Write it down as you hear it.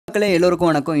மக்களே எல்லோருக்கும்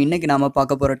வணக்கம். இன்னைக்கு நாம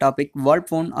பார்க்க போற டாபிக்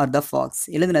வால்போன் ஆர் த ஃபாக்ஸ்.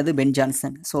 எழுதுனது பென்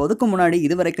ஜான்சன். ஸோ அதுக்கு முன்னாடி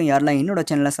இது வரைக்கும் யாரெல்லாம் என்னோட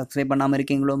சேனலை சப்ஸ்கிரைப் பண்ணாமல்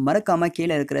இருக்கீங்களோ மறக்காம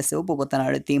கீழே இருக்கிற சிவப்பு பொத்தானை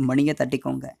அழுத்தி மணியை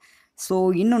தட்டிக்கோங்க. ஸோ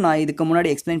இன்னும் நான் இதுக்கு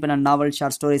முன்னாடி எக்ஸ்பிளைன் பண்ண நாவல்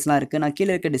ஷார்ட் ஸ்டோரிஸ்லாம் இருக்குது. நான்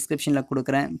கீழே இருக்க டிஸ்கிரிப்ஷனில்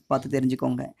கொடுக்குறேன், பார்த்து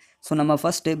தெரிஞ்சுக்கோங்க. ஸோ நம்ம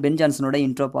ஃபஸ்ட்டு பென் ஜான்சனோட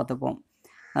இன்ட்ரோ பார்த்துப்போம்.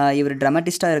 இவர்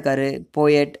ட்ராமட்டிஸ்ட்டாக இருக்கார்,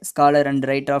 poet, scholar and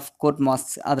writer of court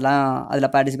mask அதில்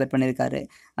பார்ட்டிசிபேட் பண்ணியிருக்காரு.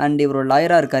 அண்ட் இவர் ஒரு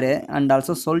லாயராக இருக்கார் அண்ட்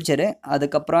ஆல்சோ சோல்ஜரு.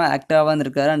 அதுக்கப்புறம் ஆக்டராகவும்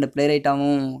இருந்திருக்காரு அண்ட் பிளே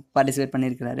ரைட்டாகவும் பார்ட்டிசிபேட்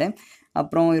பண்ணியிருக்காரு.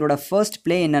 அப்புறம் இவரோட ஃபர்ஸ்ட்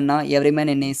ப்ளே என்னென்னா every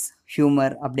man in is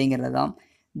humour அப்படிங்கிறது தான்.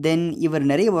 தென் இவர்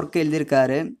நிறைய ஒர்க்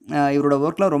எழுதியிருக்காரு. இவரோட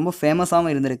ஒர்க்லாம் ரொம்ப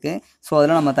ஃபேமஸாகவும் இருந்திருக்கு. ஸோ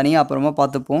அதெல்லாம் நம்ம தனியாக அப்புறமா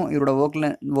பார்த்துப்போம்.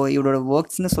 இவரோட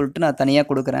ஒர்க்ஸ்னு சொல்லிட்டு நான் தனியாக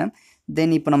கொடுக்குறேன்.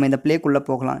 தென் இப்போ நம்ம இந்த ப்ளேக்குள்ளே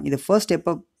போகலாம். இது ஃபர்ஸ்ட்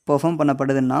எப்போ பெர்ஃபார்ம்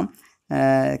பண்ணப்படுதுன்னா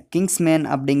கிங்ஸ்மேன்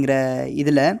அப்படிங்கிற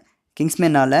இதில்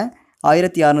கிங்ஸ்மேனால்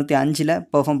 1605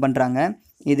 பெர்ஃபார்ம் பண்ணுறாங்க.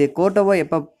 இது கோட்டோவோ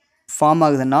எப்போ ஃபார்ம்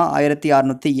ஆகுதுன்னா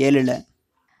 1607.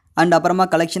 அண்ட் அப்புறமா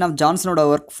கலெக்ஷன் ஆஃப் ஜான்சனோட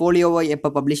ஒர்க் ஃபோலியோவோ எப்போ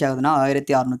பப்ளிஷ் ஆகுதுன்னா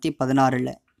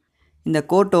 1616. இந்த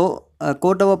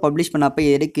கோட்டோவோ பப்ளிஷ் பண்ணப்போ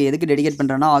எதுக்கு டெடிகேட்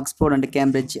பண்ணுறேன்னா ஆக்ஸ்போர்ட் அண்ட்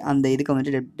கேம்பிரிட்ஜ் அந்த இதுக்கு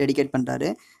வந்துட்டு டெடிகேட் பண்ணுறாரு.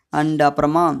 அண்ட்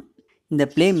அப்புறமா இந்த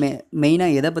ப்ளே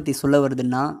மெயினாக எதை பற்றி சொல்ல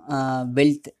வருதுன்னா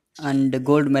வெல்த் அண்ட்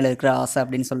கோல்டு மேலே இருக்கிற ஆசை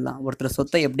அப்படின்னு சொல்லலாம். ஒருத்தர்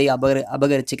சொத்தை எப்படி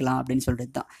அபகரிச்சிக்கலாம் அப்படின்னு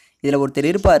சொல்லிட்டு தான். இதில்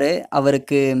ஒருத்தர் இருப்பார்,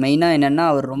 அவருக்கு மெயினாக என்னென்னா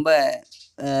அவர் ரொம்ப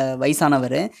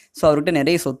வயசானவர். ஸோ அவர்கிட்ட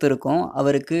நிறைய சொத்து இருக்கும்,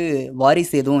 அவருக்கு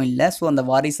வாரிசு எதுவும் இல்லை. ஸோ அந்த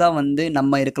வாரிசாக வந்து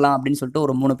நம்ம இருக்கலாம் அப்படின்னு சொல்லிட்டு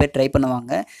ஒரு 3 பேர் ட்ரை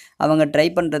பண்ணுவாங்க. அவங்க ட்ரை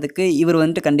பண்ணுறதுக்கு இவர்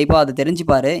வந்துட்டு கண்டிப்பாக அதை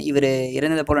தெரிஞ்சுப்பார். இவர்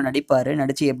இறந்ததை போல்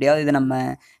நடித்து எப்படியாவது இதை நம்ம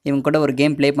இவங்க கூட ஒரு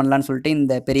கேம் ப்ளே பண்ணலான்னு சொல்லிட்டு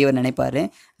இந்த பெரியவர் நினைப்பார்.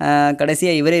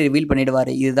 கடைசியாக இவரே ரிவீல்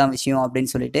பண்ணிவிடுவார் இதுதான் விஷயம்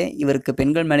அப்படின்னு சொல்லிட்டு. இவருக்கு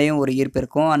பெண்கள் மேலேயும் ஒரு ஈர்ப்பு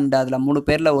இருக்கும் அண்ட் அதில் 3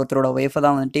 பேரில் ஒருத்தரோட ஒய்ஃபை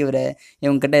தான் வந்துட்டு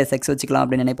இவங்ககிட்ட செக்ஸ் வச்சுக்கலாம்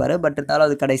அப்படின்னு நினைப்பார். பட் இருந்தாலும்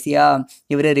அது கடைசியாக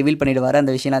இவரே ரிவீல் பண்ணிவிடுவார்,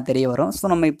 அந்த விஷயம்லாம் தெரிய வரும். ஸோ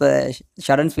நம்ம இப்போ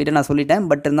ஷார்ட் அண்ட் ஸ்வீட்டாக நான் சொல்லிட்டேன்,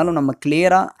 பட் இருந்தாலும் நம்ம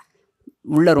கிளியராக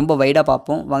உள்ளே ரொம்ப வைடாக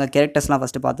பார்ப்போம். வாங்க கேரக்டர்ஸ்லாம்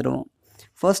ஃபஸ்ட்டு பார்த்துடுவோம்.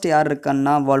 ஃபர்ஸ்ட் யார்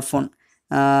இருக்கான்னா வால்ஃபோன்.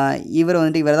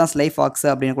 இவர் தான் ஸ்லை ஃபாக்ஸ்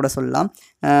அப்படின்னு கூட சொல்லலாம்.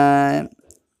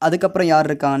 அதுக்கப்புறம் யார்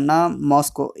இருக்காங்கன்னா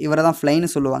மாஸ்கோ, இவரை தான்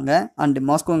ஃப்ளைன்னு சொல்லுவாங்க. அண்டு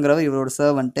மாஸ்கோங்கிறவர் இவரோட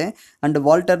சர்வெண்ட்டு. அண்டு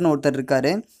வால்டர்னு ஒருத்தர்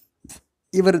இருக்கார்,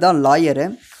 இவர் தான் லாயரு.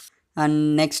 அண்ட்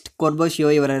நெக்ஸ்ட்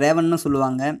கொர்பஷியோ, இவரை ரேவன்னு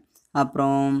சொல்லுவாங்க.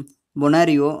 அப்புறம்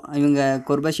பொனாரியோ, இவங்க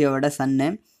கொர்பஷியோவோட சன்னு.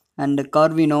 அண்டு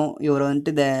கார்வினோ, இவர்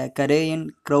த கரேயன்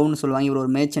க்ரௌன்னு சொல்லுவாங்க, இவர்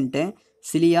ஒரு மேர்ச்சன்ட்டு.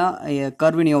 சிலியா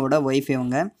கார்வினியோவோட ஒய்ஃப்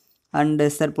இவங்க. அண்டு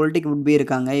சர் பொலிட்டிக் வுட்பி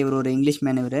இருக்காங்க, இவர் ஒரு இங்கிலீஷ்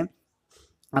மேன் இவர்.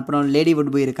 அப்புறம் லேடி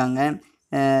வுட்பி இருக்காங்க,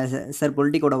 சர்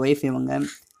பொலிட்டிக்கோட ஒய்ஃப் இவங்க.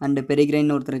 அண்டு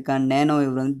பெரிகிரைன்னு ஒருத்தர் இருக்காங்க. நேனோ,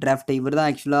 இவர் டிராஃப்ட். இவர் தான்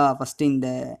ஆக்சுவலாக ஃபஸ்ட்டு இந்த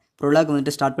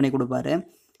ப்ரொலாக் ஸ்டார்ட் பண்ணி கொடுப்பாரு.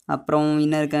 அப்புறம்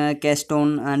இன்னும் இருக்காங்க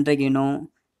கேஸ்டோன், ஆண்ட்ரகினோ,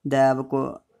 த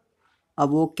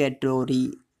அவோகேட்டோரி,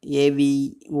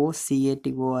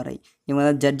 AVOCATORI, இவங்க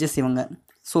தான் ஜட்ஜஸ் இவங்க.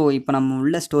 ஸோ இப்போ நம்ம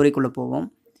உள்ள ஸ்டோரிக்குள்ளே போவோம்.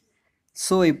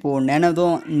 ஸோ இப்போது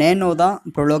நேனோ தான்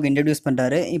ப்ரொலோக் இன்ட்ரடியூஸ்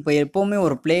பண்ணுறாரு. இப்போ எப்போவுமே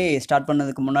ஒரு ப்ளே ஸ்டார்ட்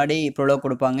பண்ணதுக்கு முன்னாடி ப்ரொலோக்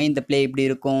கொடுப்பாங்க. இந்த ப்ளே இப்படி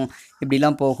இருக்கும்,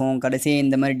 இப்படிலாம் போகும், கடைசியாக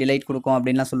இந்த மாதிரி டிலைட் கொடுக்கும்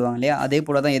அப்படின்லாம் சொல்லுவாங்க இல்லையா. அதே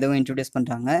போல் தான் எதுவும் இன்ட்ரடியூஸ்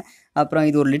பண்ணுறாங்க. அப்புறம்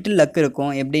இது ஒரு லிட்டில் லக்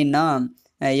இருக்கும். எப்படின்னா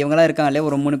இவங்களாம் இருக்காங்களே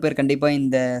ஒரு 3 பேர் கண்டிப்பாக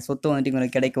இந்த சொத்து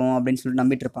இவங்களுக்கு கிடைக்கும் அப்படின்னு சொல்லிட்டு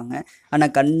நம்பிட்டு இருப்பாங்க.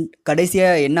 ஆனால்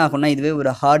கடைசியாக என்ன ஆகும்னா இதுவே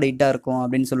ஒரு ஹார்ட் ஹிட்டாக இருக்கும்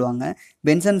அப்படின்னு சொல்லுவாங்க.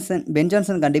 பென்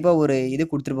ஜான்சன் கண்டிப்பாக ஒரு இது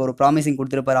கொடுத்துருப்பார், ஒரு ப்ராமிசிங்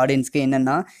கொடுத்துருப்பார் ஆடியன்ஸ்க்கு.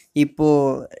 என்னென்னா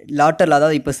இப்போது லாட்டரில்,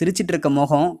 அதாவது இப்போ சிரிச்சிட்டு இருக்க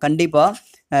முகம் கண்டிப்பாக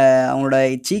அவங்களோட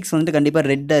சீக்ஸ் கண்டிப்பாக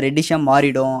ரெட்டிஷாக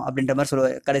மாறிடும் அப்படின்ற மாதிரி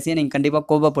சொல்லுவார். கடைசியாக நீங்கள் கண்டிப்பாக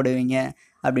கோபப்படுவீங்க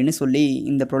அப்படின்னு சொல்லி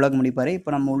இந்த ப்ரோலாக் முடிப்பார்.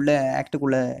 இப்போ நம்ம உள்ள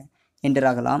ஆக்டுக்குள்ளே என்டர்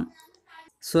ஆகலாம்.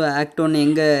 ஸோ ஆக்ட் 1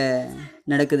 எங்கே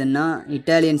நடக்குதுன்னா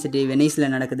இட்டாலியன் சிட்டி வெனிஸில்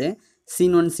நடக்குது.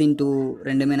 சீன் 1 சீன் 2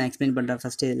 ரெண்டுமே நான் எக்ஸ்பிளைன் பண்ணுறேன்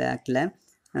ஃபஸ்ட்டு இதில் ஆக்டில்.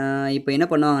 இப்போ என்ன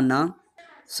பண்ணுவாங்கன்னா,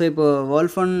 ஸோ இப்போது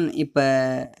வால்ஃபோன் இப்போ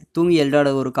தூங்கி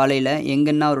எழுறாட ஒரு காலையில்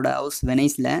எங்கன்னா அவரோட ஹவுஸ்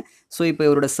வெனைஸில். ஸோ இப்போ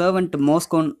இவரோட சர்வெண்ட்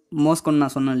மோஸ்கோன்னு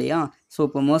நான் சொன்னேன் இல்லையா. ஸோ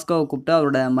இப்போ மோஸ்கோவை கூப்பிட்டா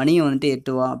அவரோட மணியை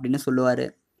எட்டுவா அப்படின்னு சொல்லுவார்.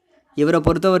 இவரை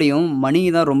பொறுத்தவரையும் மணி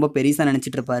தான் ரொம்ப பெருசாக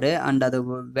நினச்சிட்டு இருப்பார் அண்ட் அது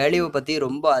வேல்யூவை பற்றி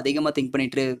ரொம்ப அதிகமாக திங்க்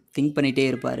பண்ணிகிட்டே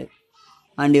இருப்பார்.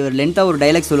 அண்ட் இவர் லென்த்தாக ஒரு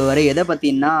டைலாக் சொல்லுவார். எதை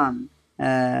பற்றின்னா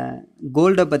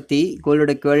கோல்டை பற்றி,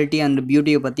 கோல்டோட குவாலிட்டி அண்ட்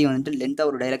பியூட்டியை பற்றி லென்த்தாக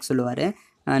ஒரு டைலாக் சொல்லுவார்.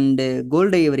 அண்டு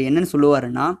கோல்டை இவர் என்னென்னு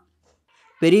சொல்லுவாருன்னா,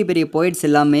 பெரிய பெரிய போய்ட்ஸ்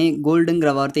எல்லாமே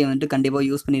கோல்டுங்கிற வார்த்தையை கண்டிப்பாக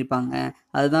யூஸ் பண்ணியிருப்பாங்க,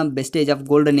 அதுதான் best age of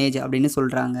golden age அப்படின்னு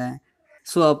சொல்கிறாங்க.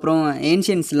 ஸோ அப்புறம்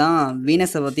ஏன்ஷியன்ஸ்லாம்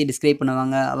வீனஸை பற்றி டிஸ்கிரைப்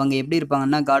பண்ணுவாங்க. அவங்க எப்படி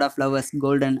இருப்பாங்கன்னா காட் ஆஃப் லவர்ஸ்,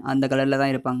 கோல்டன் அந்த கலரில்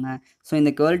தான் இருப்பாங்க. ஸோ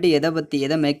இந்த குவாலிட்டி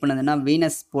எதை மேக் பண்ணதுன்னா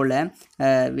வீனஸ் போல்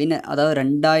அதாவது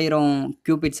 2000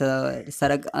 கியூபிட்ஸ்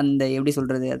சரக்கு, அந்த எப்படி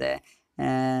சொல்கிறது, அதை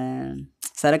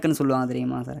சரக்குன்னு சொல்லுவாங்க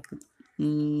தெரியுமா, சரக்கு.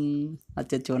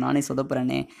 அச்சோ நானே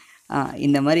சொதப்புறேனே.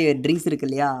 இந்த மாதிரி ட்ரிங்க்ஸ் இருக்குது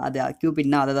இல்லையா, அது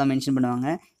கியூபிட்னா அதை தான் மென்ஷன் பண்ணுவாங்க.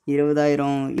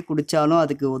 20,000 குடித்தாலும்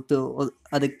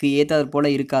அதுக்கு ஏற்றாற்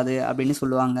போல் இருக்காது அப்படின்னு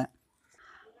சொல்லுவாங்க.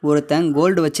 ஒருத்தன்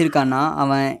கோல்டு வச்சிருக்கான்னா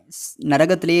அவன்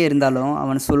நரகத்திலேயே இருந்தாலும்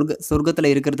அவன்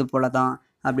சொர்க்கத்தில் இருக்கிறது போல தான்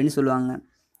அப்படின்னு சொல்லுவாங்க.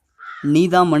 நீ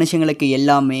தான் மனுஷங்களுக்கு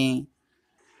எல்லாமே.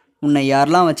 உன்னை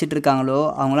யாரெல்லாம் வச்சிட்டு இருக்காங்களோ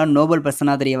அவங்களாம் நோபல்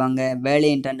பர்சனாக தெரியவாங்க.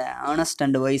 Valiant and honest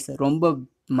and vice ரொம்ப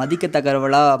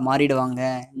மதிக்கத்தக்கவளாக மாறிடுவாங்க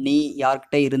நீ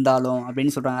யார்கிட்ட இருந்தாலும்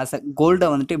அப்படின்னு சொல்கிறாங்க. அஸ் அ கோல்டை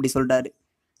வந்துட்டு இப்படி சொல்கிறாரு.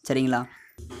 சரிங்களா?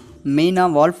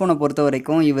 மெயினாக வால்ஃபோனை பொறுத்த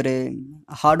வரைக்கும் இவர்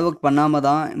ஹார்ட் ஒர்க் பண்ணாமல்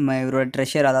தான் இவரோட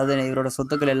ட்ரெஷர், அதாவது இவரோட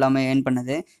சொத்துக்கள் எல்லாமே ஏர்ன்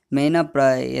பண்ணது. மெயினாக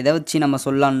எதை வச்சு நம்ம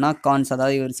சொல்லலாம்னா கான்ஸ்,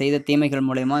 அதாவது இவர் செய்த தீமைகள்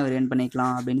மூலயமா இவர் ஏர்ன்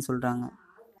பண்ணிக்கலாம் அப்படின்னு சொல்கிறாங்க.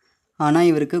 ஆனால்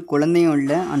இவருக்கு குழந்தையும்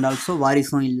இல்லை அண்ட் ஆல்சோ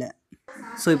வாரிசும் இல்லை.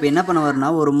 ஸோ இப்போ என்ன பண்ணுவார்னா,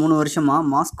 ஒரு 3 வருஷமாக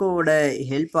மாஸ்கோவோட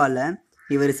ஹெல்ப்பால்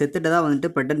இவர் செத்துட்டதாக வந்துட்டு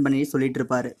ப்ரெட்டன்ட் பண்ணி சொல்லிட்டு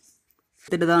இருப்பார்.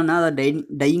 செத்துட்டுதான்னா அதை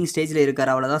டையிங் ஸ்டேஜில்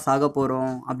இருக்கார், அவ்வளோதான் சாக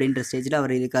போகிறோம் அப்படின்ற ஸ்டேஜில்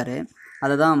அவர் இருக்கார்.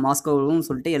 அதை தான் மாஸ்கோவும்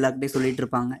சொல்லிட்டு எல்லாருக்கிட்டையும் சொல்லிகிட்டு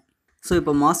இருப்பாங்க. ஸோ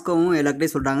இப்போ மாஸ்கோவும்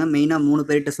எல்லாருக்கிட்டையும் சொல்கிறாங்க. மெயினாக 3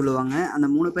 பேர்கிட்ட சொல்லுவாங்க. அந்த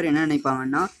 3 பேர் என்ன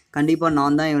நினைப்பாங்கன்னா, கண்டிப்பாக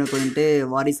நான் தான் இவனுக்கு வந்துட்டு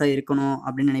வாரிசாக இருக்கணும்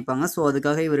அப்படின்னு நினைப்பாங்க. ஸோ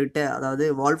அதுக்காக இவர்கிட்ட, அதாவது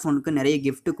வால்ஃபோனுக்கு நிறைய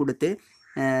கிஃப்ட்டு கொடுத்து,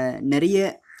 நிறைய,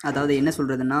 அதாவது என்ன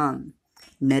சொல்கிறதுன்னா,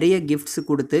 நிறைய கிஃப்ட்ஸ்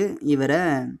கொடுத்து இவரை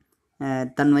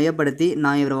தன் வயப்படுத்தி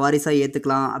நான் இவரை வாரிசாக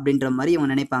ஏற்றுக்கலாம் அப்படின்ற மாதிரி இவங்க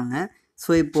நினைப்பாங்க.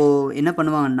 ஸோ இப்போது என்ன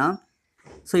பண்ணுவாங்கன்னா,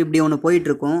 ஸோ இப்படி ஒன்று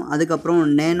போயிட்டுருக்கோம். அதுக்கப்புறம்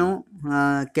நேனோ,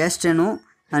 கேஸ்டனோ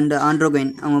அண்டு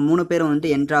ஆண்ட்ரோகைன், அவங்க 3 பேரும்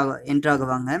வந்துட்டு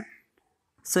என்ட்ராகுவாங்க.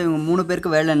 ஸோ இவங்க 3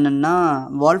 பேருக்கு வேலை என்னென்னா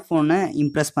வால்ஃபோனை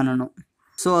இம்ப்ரெஸ் பண்ணணும்.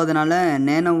 ஸோ அதனால்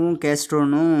நேனோவும்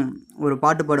கேஸ்ட்ரோனும் ஒரு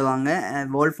பாட்டு பாடுவாங்க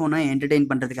வால்ஃபோனை என்டர்டெயின்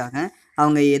பண்ணுறதுக்காக.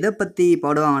 அவங்க எதை பற்றி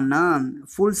பாடுவாங்கன்னா,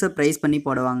 ஃபூல்ஸை ப்ரைஸ் பண்ணி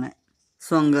பாடுவாங்க.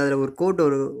 ஸோ அங்கே அதில் ஒரு கோட்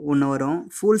ஒன்று வரும்.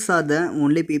 Fools R the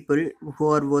only people who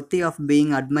are worthy of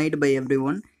being அட்மைர்டு by every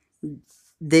one.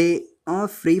 They are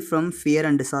free from fear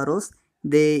and sorrows.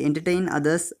 They entertain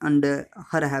others and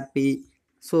are happy.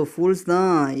 So fools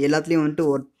தான் எல்லாத்துலேயும்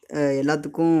வந்துட்டு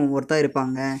எல்லாத்துக்கும் ஒர்த்தாக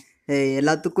இருப்பாங்க,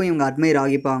 எல்லாத்துக்கும் இவங்க அட்மையர்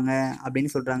ஆகிப்பாங்க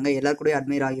அப்படின்னு சொல்கிறாங்க. எல்லாருக்கூடயும்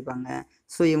அட்மையர் ஆகிப்பாங்க.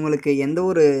 ஸோ இவங்களுக்கு எந்த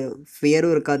ஒரு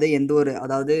ஃபியரும் இருக்காது, எந்த ஒரு,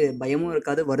 அதாவது பயமும்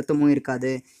இருக்காது, வருத்தமும்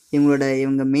இருக்காது.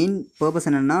 இவங்க மெயின் பர்பஸ்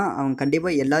என்னென்னா, அவங்க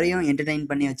கண்டிப்பாக எல்லாரையும் என்டர்டெயின்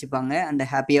பண்ணி வச்சுப்பாங்க அண்ட்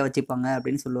ஹாப்பியாக வச்சுப்பாங்க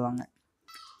அப்படின்னு சொல்லுவாங்க.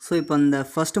 ஸோ இப்போ அந்த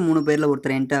ஃபஸ்ட்டு 3 பேரில்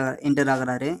ஒருத்தர் என்டர்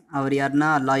ஆகிறாரு. அவர்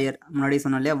யாருன்னா லாயர். முன்னாடி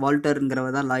சொன்னோம் இல்லையா,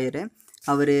 வால்டருங்கிறவர் தான் லாயரு.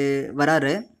 அவர்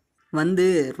வராரு. வந்து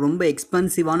ரொம்ப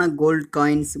எக்ஸ்பென்சிவான கோல்டு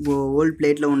காயின்ஸ், கோல்டு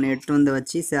பிளேட்டில் ஒன்று எடுத்து வந்து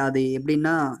வச்சு, அது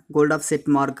எப்படின்னா கோல்ட் ஆஃப் செட்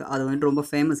மார்க், அது வந்துட்டு ரொம்ப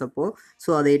ஃபேமஸ் அப்போது.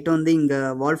 ஸோ அதை எட்டு வந்து இங்கே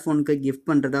வால்ஃபோனுக்கு கிஃப்ட்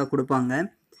பண்ணுறதா கொடுப்பாங்க.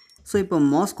 ஸோ இப்போ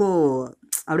மாஸ்கோ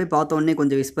அப்படியே பார்த்தோன்னே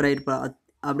கொஞ்சம் விஸ்பர் ஆகிருப்பா,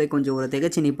 அப்படியே கொஞ்சம் ஒரு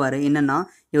திகச்சு நிற்பார். என்னென்னா,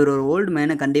 இவர் ஒரு ஓல்டு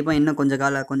மேனை கண்டிப்பாக இன்னும் கொஞ்சம்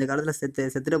காலத்தில்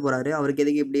செத்துட்டு போகிறாரு, அவருக்கு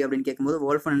எதுக்கு இப்படி அப்படின்னு கேட்கும்போது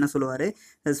வால்ஃபோன் என்ன சொல்லுவார்,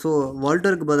 ஸோ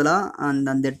வால்டருக்கு பதிலாக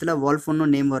அந்த இடத்துல வால்ஃபோன்னு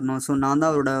நேம் வரணும். ஸோ நான்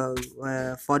தான்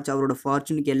அவரோட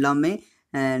ஃபார்ச்சூனுக்கு எல்லாமே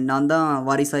நான் தான்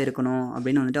வாரிசாக இருக்கணும்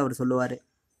அப்படின்னு வந்துட்டு அவர் சொல்லுவார்.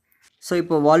 ஸோ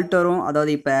இப்போ வால்டரும்,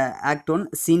 அதாவது இப்போ ஆக்ட் 1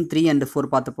 சீன் 3 அண்ட் 4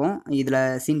 பார்த்துப்போம். இதில்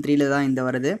சீன் 3ல தான் இந்த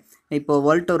வருது. இப்போ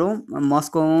வால்டரும்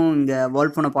மாஸ்கோவும் இங்கே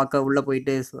வால்ஃபோனை பார்க்க உள்ளே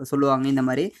போயிட்டு சொல்லுவாங்க இந்த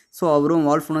மாதிரி. ஸோ அவரும்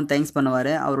வால்ஃபோனும் தேங்க்ஸ்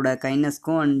பண்ணுவார், அவரோட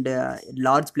கைண்ட்னஸ்க்கும் and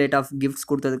large plate of gifts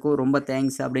கொடுத்ததுக்கும் ரொம்ப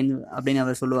தேங்க்ஸ் அப்படின்னு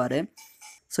அவர் சொல்லுவார்.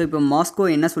 ஸோ இப்போ மாஸ்கோ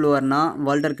என்ன சொல்லுவார்னா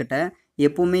வால்டர்கிட்ட,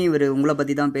 எப்போவுமே இவர் உங்களை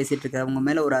பற்றி தான் பேசிகிட்டு இருக்காரு, உங்கள்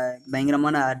மேலே ஒரு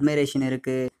பயங்கரமான அட்மைரேஷன்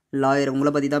இருக்குது, லாயர்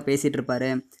உங்களை பற்றி தான் பேசிகிட்டு இருப்பார்.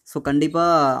 ஸோ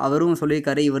கண்டிப்பாக அவரும்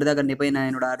சொல்லியிருக்காரு, இவர் தான் கண்டிப்பாக நான்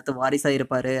என்னோட அடுத்த வாரிசாக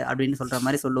இருப்பார் அப்படின்னு சொல்கிற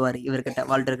மாதிரி சொல்லுவார்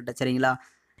வால்டர்கிட்ட. சரிங்களா?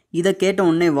 இதை கேட்ட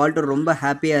உடனே வால்டர் ரொம்ப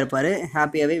ஹாப்பியாக இருப்பார்,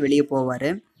 ஹாப்பியாகவே வெளியே போவார்.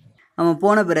 அவன்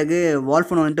போன பிறகு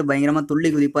வால்ஃபோன் வந்துட்டு பயங்கரமாக துள்ளி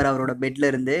குதிப்பார் அவரோட பெட்டில்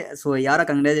இருந்து. ஸோ யாரை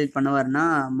கங்க்ராச்சுலேட் பண்ணுவார்னா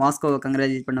மாஸ்கோவை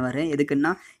கங்க்ராச்சுலேட் பண்ணுவார்.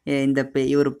 எதுக்குன்னா,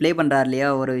 இவர் ப்ளே பண்ணுறாரு இல்லையா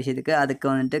ஒரு விஷயத்துக்கு, அதுக்கு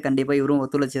வந்துட்டு கண்டிப்பாக இவரும்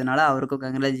ஒத்துழைச்சதுனால அவருக்கும்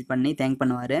கங்க்ராச்சுலேட் பண்ணி தேங்க்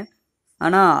பண்ணுவார்.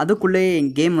 ஆனால் அதுக்குள்ளே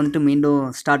கேம் வந்துட்டு மீண்டும்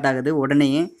ஸ்டார்ட் ஆகுது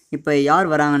உடனேயே. இப்போ யார்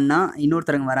வராங்கன்னா,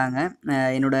 இன்னொருத்தரங்க வராங்க.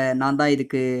 நான் தான்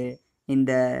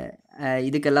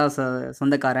இதுக்கெல்லாம்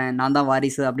சொந்தக்காரன், நான் தான்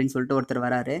வாரிசு அப்படின்னு சொல்லிட்டு ஒருத்தர்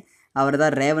வராரு. அவர்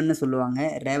தான் ரேவன்னு சொல்லுவாங்க.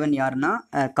 ரேவன் யாருன்னா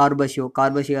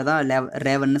கார்போஷியோ தான்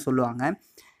ரேவன்னு சொல்லுவாங்க.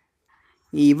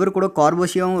 இவர் கூட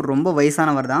கார்போஷியோவும் ரொம்ப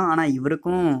வயசானவர் தான். ஆனால்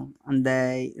இவருக்கும் அந்த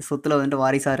சொத்தில் வந்துட்டு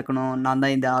வாரிசாக இருக்கணும், நான்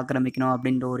தான் இதை ஆக்கிரமிக்கணும்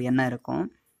அப்படின்ற ஒரு எண்ணம் இருக்கும்.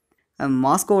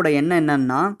 மாஸ்கோவோட எண்ணம்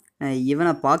என்னன்னா,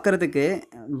 இவனை பார்க்குறதுக்கு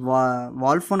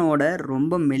வால்ஃபோனோட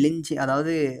ரொம்ப மெலிஞ்சு,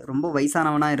 அதாவது ரொம்ப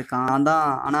வயசானவனாக இருக்கான்,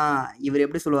 ஆனால் இவர்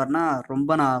எப்படி சொல்லுவார்னா,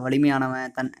 நான் வலிமையானவன்,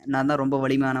 நான் தான் ரொம்ப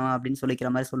வலிமையானவன் அப்படின்னு சொல்லிக்கிற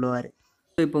மாதிரி சொல்லுவார்.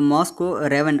 ஸோ இப்போ மாஸ்கோ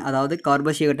ரேவன், அதாவது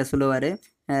கார்போஷியோகிட்ட சொல்லுவார்,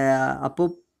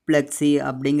 அப்போப்ளெக்ஸி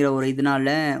அப்படிங்கிற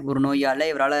ஒரு நோயால்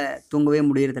இவரால் தூங்கவே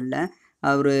முடியறதில்ல,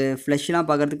 அவர் ஃப்ளஷ்லாம்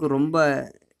பார்க்குறதுக்கு ரொம்ப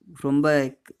ரொம்ப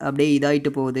அப்படியே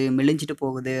இதாகிட்டு போகுது, மெலிஞ்சிட்டு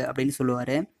போகுது அப்படின்னு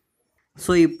சொல்லுவார்.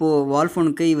 ஸோ இப்போது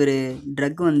வால்ஃபோனுக்கு இவர்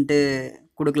ட்ரக் வந்துட்டு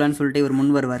கொடுக்கலான்னு சொல்லிட்டு இவர்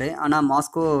முன் வருவார். ஆனால்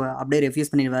மாஸ்கோ அப்படியே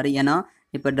ரெஃப்யூஸ் பண்ணிடுவார். ஏன்னா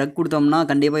இப்போ ட்ரக் கொடுத்தோம்னா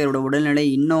கண்டிப்பாக இவரோட உடல்நிலை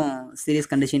இன்னும் சீரியஸ்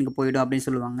கண்டிஷனுக்கு போயிடும் அப்படின்னு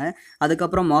சொல்லுவாங்க.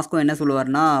 அதுக்கப்புறம் மாஸ்கோ என்ன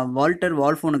சொல்லுவார்னா,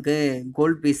 வால்ஃபோனுக்கு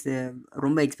கோல்ட் பீஸ்,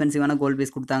 ரொம்ப எக்ஸ்பென்சிவான கோல்ட்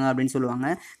பீஸ் கொடுத்தாங்க அப்படின்னு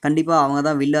சொல்லுவாங்க. கண்டிப்பாக அவங்க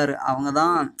தான் வில்லர், அவங்க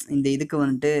தான்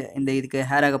இதுக்கு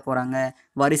ஹேர் ஆக போகிறாங்க,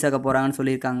 வாரிசாக போகிறாங்கன்னு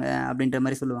சொல்லியிருக்காங்க அப்படின்ற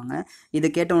மாதிரி சொல்லுவாங்க.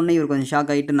 இதை கேட்ட உடனே இவர் கொஞ்சம்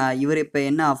ஷாக் ஆகிட்டு, இவர் இப்போ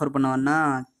என்ன ஆஃபர் பண்ணுவார்னா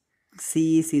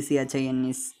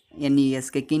CECCHINES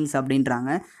கெக்கின்ஸ் அப்படின்றாங்க.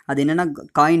 அது என்னென்னா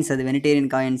காயின்ஸ், அது வெனிடேரியன்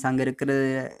காயின்ஸ். அங்கே இருக்கிற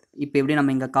இப்போ எப்படி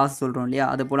நம்ம இங்கே காசு சொல்கிறோம் இல்லையா,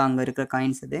 அது போல் அங்கே இருக்கிற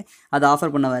காயின்ஸ் அதை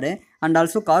ஆஃபர் பண்ணுவார். அண்ட்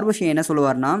ஆல்சோ கார்போஷே என்ன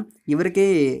சொல்லுவார்னா, இவருக்கே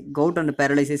கவுட் அண்ட்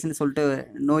பேரலைசேஷன் சொல்லிட்டு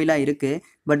நோயெலாம் இருக்குது.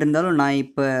 பட் இருந்தாலும்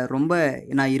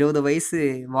நான் 20 வயசு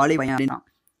பையன் அப்படின்னா,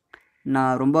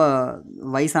 நான் ரொம்ப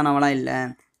வயசானவளாம் இல்லை,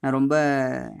 நான் ரொம்ப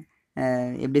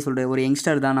எப்படி சொல்கிறது, ஒரு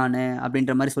யங்ஸ்டர் தான் நான்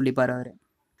அப்படின்ற மாதிரி சொல்லிப்பார் அவர்.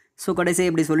 ஸோ கடைசியாக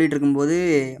இப்படி சொல்லிட்டு இருக்கும்போது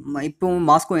இப்போவும்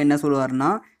மாஸ்கோ என்ன சொல்லுவார்னா,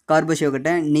 கார்பஷேவ்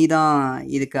கிட்ட, நீ தான்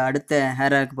இதுக்கு அடுத்த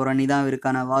ஹேராக இருக்க போகிற, நீ தான்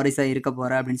இவருக்கான வாரிசாக இருக்க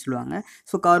போகிற அப்படின்னு சொல்லுவாங்க.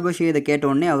 ஸோ கார்பஷேவ் இதை கேட்ட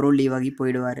உடனே அவரும் லீவ் ஆகி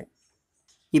போயிடுவார்.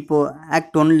 இப்போது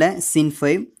ஆக்ட் 1ல் சீன்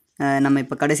 5 நம்ம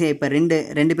இப்போ கடைசியாக இப்போ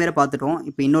ரெண்டு பேரை பார்த்துட்டோம்.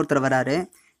 இப்போ இன்னொருத்தர் வராரு.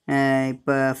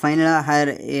 இப்போ ஃபைனலாக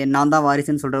நான் தான்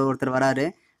வாரிசுன்னு சொல்கிற ஒருத்தர் வராரு.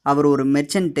 அவர் ஒரு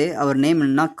மெர்ச்சன்ட்டு. அவர் நேம்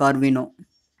என்னன்னா கார்வினோ.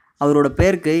 அவரோட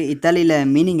பேருக்கு இத்தாலியில்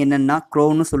மீனிங் என்னென்னா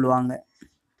க்ரோன்னு சொல்லுவாங்க.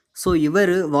 ஸோ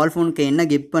இவர் வால்ஃபோனுக்கு என்ன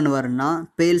கிஃப்ட் பண்ணுவாருன்னா,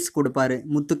 பேல்ஸ் கொடுப்பாரு,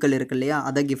 முத்துக்கள் இருக்கு இல்லையா,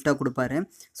 அதை கிஃப்டாக கொடுப்பாரு.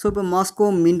 ஸோ இப்போ மாஸ்கோ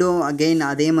மீண்டும் அகெயின்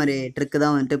அதே மாதிரி ட்ரிக்கு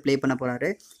தான் வந்துட்டு ப்ளே பண்ண போகிறாரு.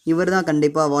 இவர் தான்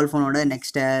கண்டிப்பாக வால்ஃபோனோட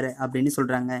நெக்ஸ்ட் ஹேர் அப்படின்னு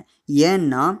சொல்கிறாங்க.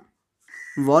 ஏன்னா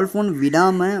வால்ஃபோன்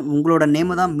விடாமல் உங்களோட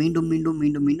நேமை தான் மீண்டும் மீண்டும்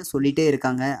மீண்டும் மீண்டும் சொல்லிகிட்டே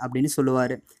இருக்காங்க அப்படின்னு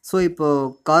சொல்லுவார். ஸோ இப்போது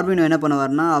கார்வினோ என்ன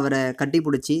பண்ணுவார்னா, அவரை கட்டி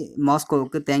பிடிச்சி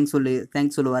மாஸ்கோவுக்கு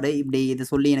தேங்க்ஸ் சொல்லுவார். இப்படி இதை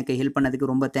சொல்லி எனக்கு ஹெல்ப்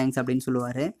பண்ணதுக்கு ரொம்ப தேங்க்ஸ் அப்படின்னு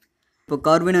சொல்லுவார். இப்போ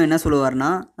கார்வினோ என்ன சொல்லுவார்னா,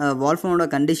 வால்ஃபோனோட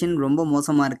கண்டிஷன் ரொம்ப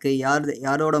மோசமாக இருக்குது.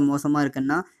 யாரோட மோசமாக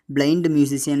இருக்குன்னா, பிளைண்ட்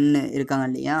மியூசிஷியன் இருக்காங்க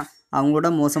இல்லையா, அவங்களோட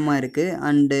மோசமாக இருக்குது.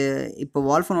 அண்டு இப்போ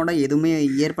வால்ஃபோனோட எதுவுமே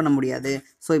பண்ண முடியாது.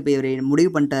 ஸோ இப்போ இவர்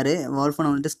முடிவு பண்ணிட்டாரு,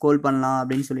 வால்ஃபோனை வந்துட்டு ஸ்கோல் பண்ணலாம்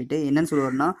அப்படின்னு சொல்லிட்டு. என்னன்னு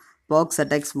சொல்லுவார்னா, பாக்ஸ்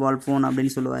அட்டாக்ஸ் வால்ஃபோன்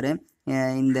அப்படின்னு சொல்லுவார்.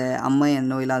 இந்த அம்மை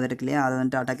நோய் இல்லாத இருக்கு இல்லையா, அதை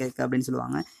வந்துட்டு அட்டாக் இருக்குது அப்படின்னு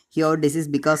சொல்லுவாங்க. Your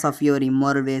disease because of your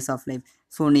immoral ways of life.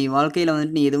 So நீ வாழ்க்கையில்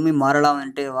வந்துட்டு நீ எதுவுமே மாறலாம்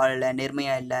வந்துட்டு வாழலை,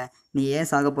 நேர்மையாக இல்லை, நீ ஏன்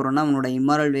சாக போகிறோன்னா உன்னோட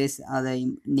இம்மாரல் வேஸ், அதை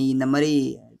நீ இந்த மாதிரி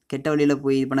கெட்ட வழியில்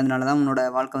போய் இது பண்ணதுனால தான் உன்னோட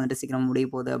வாழ்க்கை வந்துட்டு சீக்கிரம் முடிய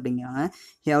போகுது அப்படிங்கிறாங்க.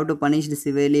 You have to punish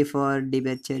severely for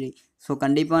டிபெச்சரி. So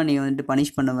கண்டிப்பாக நீ வந்துட்டு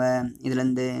பனிஷ் பண்ணுவ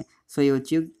இதுலேருந்து. So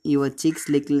your seeks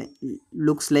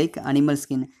looks like animal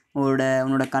skin.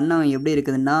 உன்னோட கண்ணம் எப்படி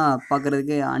இருக்குதுன்னா,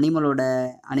 பார்க்குறதுக்கு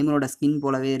அனிமலோட ஸ்கின்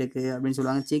போலவே இருக்குது அப்படின்னு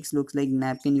சொல்லுவாங்க. Seeks looks like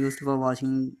napkin used for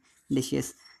washing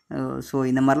dishes. So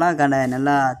இந்த மாதிரிலாம்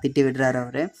நல்லா திட்டி விடுறாரு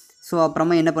அவர். ஸோ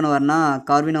அப்புறமா என்ன பண்ணுவார்னா,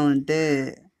 கார்வினோ வந்துட்டு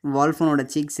வால்ஃபோனோட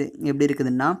சீக்ஸ் எப்படி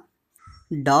இருக்குதுன்னா,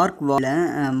 டார்க்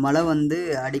மழை வந்து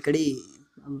அடிக்கடி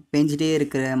பெஞ்சிட்டே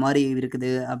இருக்கிற மாதிரி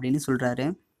இருக்குது அப்படின்னு சொல்கிறாரு.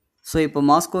 ஸோ இப்போ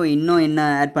மாஸ்கோ இன்னும் என்ன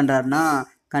ஆட் பண்ணுறாருனா,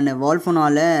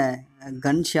 வால்ஃபோனால்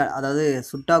கன்ஷாட், அதாவது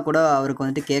சுட்டா கூட அவருக்கு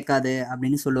வந்துட்டு கேட்காது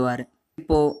அப்படின்னு சொல்லுவார்.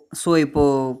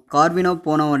 இப்போது கார்வினோ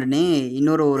போன உடனே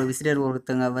ஒரு விசிட்டர்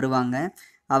ஒருத்தங்க வருவாங்க.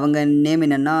 அவங்க நேம்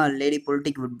என்னென்னா லேடி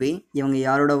பொலிட்டிக் வுட்பி. இவங்க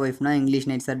யாரோட ஒய்ஃப்னா, இங்கிலீஷ்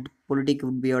நைட் சட் பொலிட்டிக்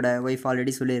வுட்பியோட ஒய்ஃப்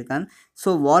ஆல்ரெடி சொல்லியிருக்காங்க. ஸோ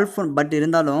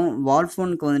இருந்தாலும்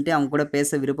வால்ஃபோனுக்கு வந்துட்டு அவங்க கூட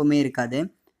பேச விருப்பமே இருக்காது.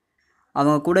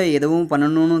 அவங்க கூட எதுவும்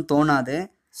பண்ணணும்னு தோணாது.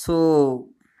 ஸோ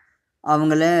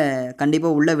அவங்கள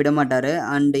கண்டிப்பாக உள்ளே விட மாட்டார்.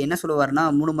 அண்ட் என்ன சொல்லுவார்னா,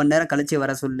 3 மணி நேரம் கழித்து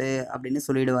வர சொல்லு அப்படின்னு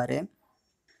சொல்லிடுவார்.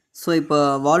 ஸோ இப்போ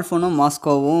வால்ஃபோனும்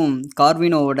மாஸ்கோவும்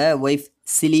கார்வினோவோட ஒய்ஃப்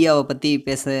சிலியாவை பற்றி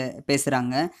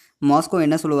பேசுகிறாங்க. மாஸ்கோ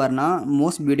என்ன சொல்லுவார்னா,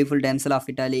 most beautiful damsel of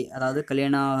Italy, அதாவது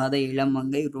கல்யாணம் ஆகாத இளம்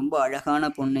மங்கை, ரொம்ப அழகான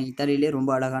பொண்ணு, இத்தாலியிலே ரொம்ப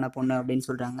அழகான பொண்ணு அப்படின்னு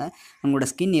சொல்கிறாங்க. அவங்களோட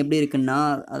ஸ்கின் எப்படி இருக்குன்னா,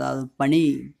 அதாவது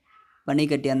பனி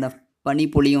கட்டி அந்த பனி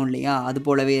பொழியும் இல்லையா, அது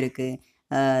போலவே இருக்குது.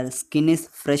 Skin is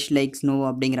fresh like snow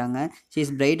அப்படிங்கிறாங்க. She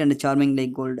is bright and charming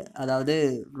like gold, அதாவது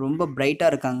ரொம்ப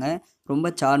பிரைட்டாக இருக்காங்க, ரொம்ப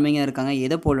சார்மிங்காக இருக்காங்க,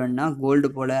 எதை போலன்னா கோல்டு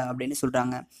போல் அப்படின்னு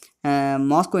சொல்கிறாங்க.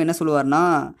 மாஸ்கோ என்ன சொல்லுவார்னா,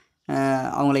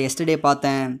 அவங்கள எஸ்டர்டே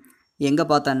பார்த்தேன், எங்கே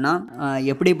பார்த்தேன்னா,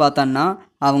 எப்படி பார்த்தான்னா,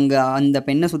 அவங்க அந்த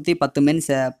பெண்ணை சுற்றி 10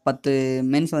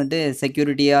 மென்ஸ் வந்துட்டு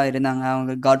செக்யூரிட்டியாக இருந்தாங்க,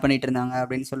 அவங்க கார்ட் பண்ணிகிட்டு இருந்தாங்க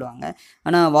அப்படின்னு சொல்லுவாங்க.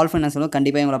 ஆனால் வால்ஃபோன் என்ன சொல்லுவோம்,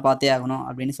 கண்டிப்பாக இவங்களை பார்த்தே ஆகணும்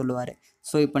அப்படின்னு சொல்லுவார்.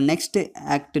 ஸோ இப்போ நெக்ஸ்ட்டு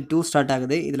ஆக்ட் 2 ஸ்டார்ட்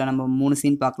ஆகுது. இதில் நம்ம 3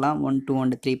 சீன் பார்க்கலாம், 1, 2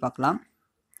 and 3 பார்க்கலாம்.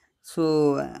 ஸோ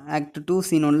ஆக்ட் 2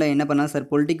 சீன் 1ல் என்ன பண்ணால், சார்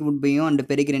பொலிட்டிக் வுட்பியும் அண்ட்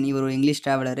பெரிகிரன், இவர் ஒரு இங்கிலீஷ்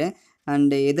ட்ராவலரு,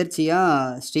 அண்டு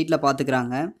எதிர்ச்சியாக ஸ்ட்ரீட்டில்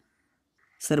பார்த்துக்கிறாங்க.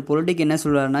 சார் பொலிட்டிக் என்ன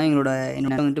சொல்கிறாருன்னா, என்னோட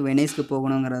வந்துட்டு வெனிஸ்க்கு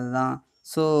போகணுங்கிறது தான்.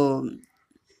 ஸோ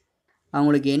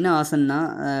அவங்களுக்கு என்ன ஆசைன்னா,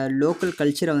 லோக்கல்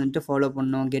கல்ச்சரை வந்துட்டு ஃபாலோ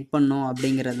கெட் பண்ணணும்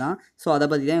அப்படிங்கிறது தான். ஸோ அதை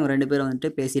பற்றி தான் இவங்க 2 பேரும்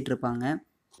வந்துட்டு பேசிகிட்டு இருப்பாங்க.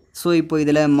 ஸோ இப்போ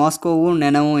இதில் மாஸ்கோவும்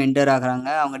நெனவும் என்டர் ஆகுறாங்க.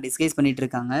 அவங்க டிஸ்கஸ் பண்ணிகிட்டு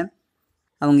இருக்காங்க.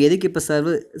 அவங்க எதுக்கு இப்போ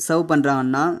சர்வ்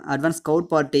பண்ணுறாங்கன்னா, அட்வான்ஸ் ஸ்கவுட்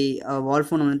பார்ட்டி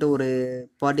வால்ஃபோன் வந்துட்டு ஒரு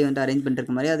பார்ட்டி வந்துட்டு அரேஞ்ச்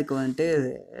பண்ணிருக்க மாரி அதுக்கு வந்துட்டு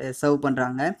சர்வ்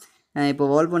பண்ணுறாங்க. இப்போ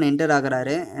வால்ஃபோன் என்டர்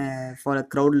ஆகுறாரு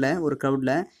ஒரு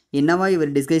க்ரௌட்ல. என்னவா இவர்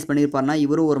டிஸ்கைஸ் பண்ணியிருப்பார்னா,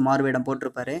 இவரும் ஒரு மாறுவேடம்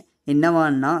போட்டிருப்பாரு.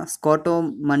 என்னவான்னா, ஸ்காட்டோ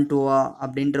மன்டுவா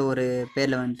அப்படின்ற ஒரு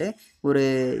பேர்ல வந்துட்டு ஒரு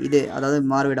அதாவது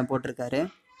மாறுவேடம் போட்டிருக்காரு.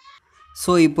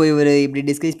 ஸோ, இப்போ இவரு இப்படி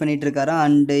டிஸ்கஸ் பண்ணிட்டு இருக்காரா,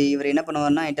 அண்ட் இவரு என்ன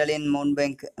பண்ணுவாருன்னா, இட்டாலியன் மவுண்ட்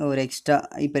பேங்க் ஒரு எக்ஸ்ட்ரா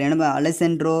இப்போ என்ன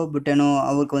அலெசாண்ட்ரோ புட்டனோ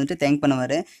அவருக்கு வந்துட்டு தேங்க்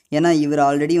பண்ணுவாரு. ஏன்னா, இவர்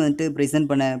ஆல்ரெடி வந்துட்டு ப்ரெசென்ட்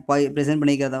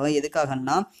பண்ணிக்கிறதாவ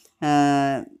எதுக்காகன்னா, அ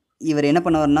இவர் என்ன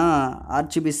பண்ணுவாருன்னா,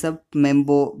 ஆர்ச்சி பிஷப்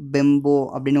பெம்போ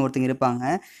அப்படின்னு ஒருத்தங்க இருப்பாங்க.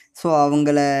 ஸோ,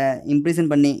 அவங்கள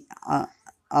இம்ப்ரிசன் பண்ணி அ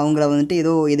அவங்கள வந்துட்டு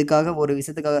ஏதோ எதுக்காக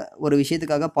ஒரு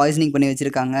விஷயத்துக்காக பாய்சனிங் பண்ணி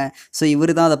வச்சிருக்காங்க. ஸோ,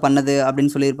 இவரு தான் அத பண்ணது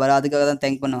அப்படின்னு சொல்லியிருப்பாரு. அதுக்காக தான்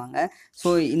தேங்க் பண்ணுவாங்க. ஸோ,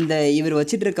 இவர்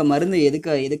வச்சுட்டு இருக்க மருந்து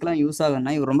எதுக்கெல்லாம் யூஸ்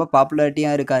ஆகும்னா, இவர் ரொம்ப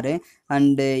பாப்புலாரிட்டியா இருக்காரு.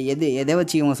 அண்டு எத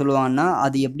வச்சு இவங்க சொல்லுவாங்கன்னா,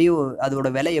 அதோட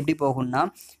விலை எப்படி போகும்னா,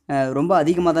 ரொம்ப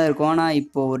அதிகமா தான் இருக்கும். ஆனா,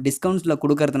 இப்போ டிஸ்கவுண்ட்ஸ்ல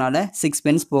குடுக்கறதுனால 6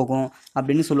 பென்ஸ் போகும்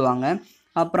அப்படின்னு சொல்லுவாங்க.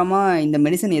 அப்புறமா இந்த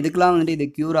மெடிசின் எதுக்கெல்லாம் வந்துட்டு இது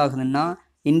க்யூர் ஆகுதுன்னா,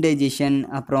 இன்டைஜஷன்,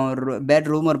 அப்புறம் பேட்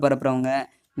ரூமர் பரப்புறவங்க,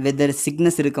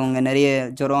 சிக்னஸ் இருக்கவங்க, நெறைய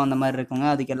ஜுரம் அந்த மாரி இருக்கவங்க,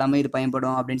 அதுக்கு எல்லாமே இது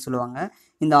பயன்படும் அப்படின்னு சொல்லுவாங்க.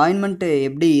 இந்த ஆயின்மெண்ட்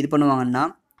எப்படி இது பண்ணுவாங்கன்னா,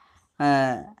 அ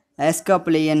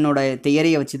ஆஸ்காப்லியனோட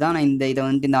தியரிய வச்சு தான் நான் இந்த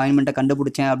ஆயின்மெண்ட்ட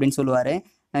கண்டுபிடிச்சேன் அப்படின்னு சொல்லுவாரு.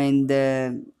 இந்த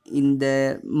இந்த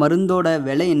மருந்தோட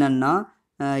விலை என்னன்னா,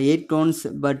 8 கிரவுன்ஸ்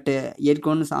 8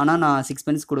 கிரவுன்ஸ் ஆனா நான் 6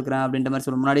 பென்ஸ் குடுக்குறேன் அப்படின்ற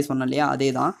மாரி முன்னாடியே சொன்னேன் இல்லையா? அதே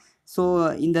தான். ஸோ,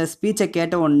 இந்த ஸ்பீச்ச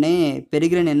கேட்ட உடனே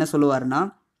பெரிகிரன் என்ன சொல்லுவாருன்னா,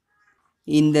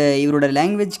 இவரோட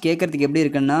லாங்குவேஜ் கேட்கறதுக்கு எப்படி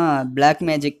இருக்குன்னா,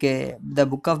 the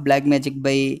book of black magic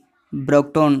by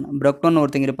ப்ரொக்டோன்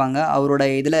ஒருத்தங்க இருப்பாங்க. அவரோட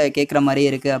இதில கேட்குற மாரியே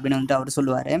இருக்கு அப்படின்னு வந்துட்டு அவரு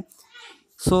சொல்லுவாரு.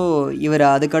 ஸோ, இவரு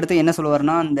அதுக்கடுத்து என்ன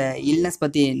சொல்லுவாருன்னா, அந்த இல்னஸ்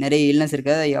பத்தி நெறைய இல்னஸ்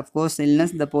இருக்கு. Of course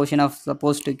illness the portion of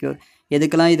suppose to cure.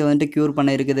 எதுக்கெல்லாம் இது வந்துட்டு க்யூர் பண்ண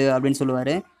இருக்குது அப்படின்னு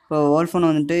சொல்லுவாரு. இப்போ வோல்ஃபோன்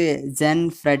வந்துட்டு ஜென்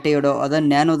ஃப்ரெட்டேடோ அதாவது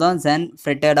நேனோ தான் ஜென்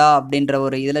ஃப்ரெட்டேடா அப்படின்ற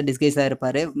ஒரு இதில டிஸ்கைஸா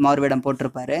இருப்பாரு. மாறுவேடம்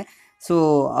போட்டிருப்பாரு. ஸோ,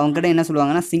 அவங்ககிட்ட என்ன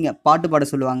சொல்லுவாங்கன்னா, பாட்டு பாட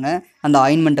சொல்லுவாங்க. அந்த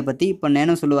ஆயின்மெண்ட்ட பத்தி. இப்போ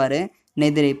நேனோ சொல்லுவாரு,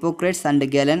 "neither hypocrites and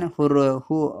gallon who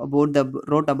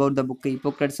wrote about the book."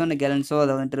 ஹிப்போக்ரட்ஸும் and கேலன்ஸும்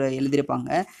அத வந்துட்டு எழுதியிருப்பாங்க.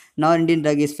 "நார் Indian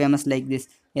drug is famous like this."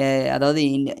 அதாவது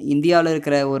இந்தியாவுல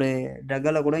இருக்கிற ஒரு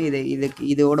ட்ரக்கால கூட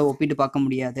இதோட ஒப்பிட்டு பார்க்க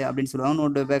முடியாது அப்படின்னு சொல்லுவாங்க.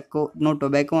 "No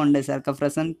tobacco and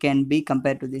சர்கஃப்ரசன் can be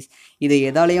compare to this." இது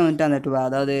எதாலயும் வந்துட்டு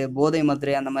அதாவது போதை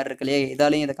மாத்திரை அந்த மாரி இருக்கு இல்லையா?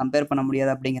 எதாலயும் இத கம்பேர் பண்ண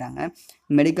முடியாது அப்படிங்கிறாங்க.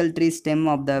 "Medical tree stem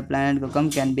of the planet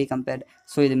குக்கம் can be compared."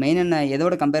 So, இது மெயின் என்ன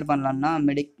எதோட கம்பேர் பண்ணலாம்னா,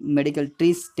 மெடிக்கல் ட்ரீ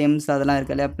ஸ்டெம்ஸ் அதெல்லாம்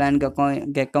இருக்கு இல்லையா?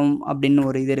 கெக்கம் அப்படின்னு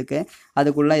ஒரு இது இருக்கு.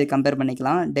 அதுக்குள்ள இது கம்பேர்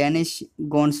பண்ணிக்கலாம். Danish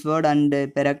கோன்ஸ்வர்ட் and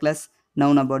பெரக்லஸ்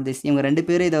noun about this. இவங்க 2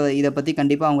 பேரும் இத பத்தி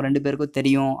கண்டிப்பா அவங்க 2 பேருக்கும்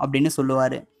தெரியும் அப்படின்னு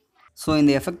சொல்லுவாரு. ஸோ,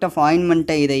 இந்த எஃபெக்ட் ஆஃப்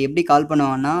ஆயின்மெண்ட்ட இத எப்படி கால்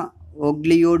பண்ணுவாங்கன்னா,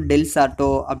 ஒக்லியோ டெல் சாட்டோ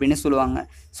அப்படின்னு சொல்லுவாங்க.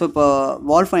 ஸோ, இப்போ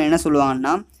வால்ஃபன் என்ன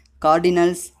சொல்லுவாங்கன்னா,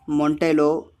 கார்டினல்ஸ்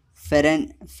மொன்டெலோ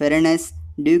ஃபெரனஸ்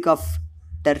டியூக் ஆஃப்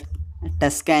டர்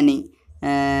டஸ்கானி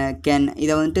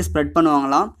இத வந்துட்டு ஸ்ப்ரெட்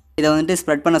பண்ணுவாங்களாம். இத வந்துட்டு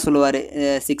ஸ்ப்ரெட் பண்ண சொல்லுவாரு.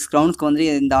 6 கிரவுன்ஸ்க்கு வந்து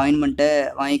இந்த ஆயின்மெண்ட்ட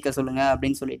வாங்கிக்க சொல்லுங்க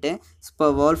அப்படின்னு சொல்லிட்டு. இப்போ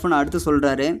வால்ஃபன் அடுத்து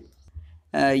சொல்றாரு,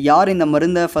 யார் இந்த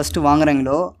மருந்த ஃபர்ஸ்ட்டு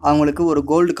வாங்குறாங்களோ, அவங்களுக்கு ஒரு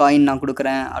கோல்டு காயின் நான்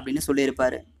குடுக்குறேன் அப்படின்னு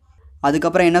சொல்லியிருப்பாரு.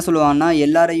 அதுக்கப்புறம் என்ன சொல்லுவாங்கன்னா,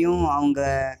 எல்லாரையும் அவங்க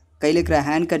கையில இருக்கிற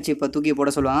ஹேண்ட் கர்ச்சீப்ப தூக்கி போட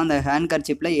சொல்லுவாங்க. அந்த ஹேண்ட்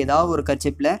கர்ச்சீப்ல ஏதாவது ஒரு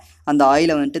கர்ச்சீப்ல அந்த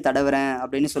ஆயில வந்துட்டு தடவுறேன்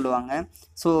அப்படின்னு சொல்லுவாங்க.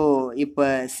 ஸோ, இப்ப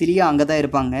சிலியா அங்க தான்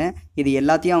இருப்பாங்க. இது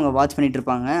எல்லாத்தையும் அவங்க வாட்ச் பண்ணிட்டு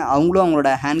இருப்பாங்க. அவங்களும்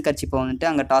அவங்களோட ஹேண்ட் கர்ச்சீப்ப வந்துட்டு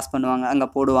அங்க டாஸ் பண்ணுவாங்க. அங்க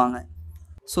போடுவாங்க.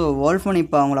 ஸோ, வோல்ஃபோன்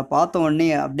இப்போ அவங்கள பார்த்த உடனே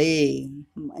அப்படியே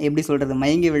எப்படி சொல்றது?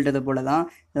 மயங்கி விழுறது போல தான்.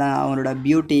 அவங்களோட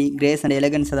பியூட்டி, கிரேஸ் அண்ட்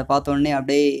எலகன்ஸ் அத பார்த்த உடனே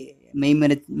அப்படியே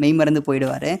மெய்மறந்து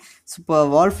போயிடுவாரு. ஸோ, இப்போ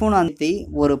வோல்ஃபோன்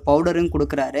ஒரு பவுடரும்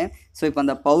குடுக்குறாரு. ஸோ, இப்போ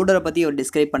அந்த பவுடர பத்தி அவர்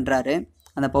டிஸ்கிரைப் பண்றாரு.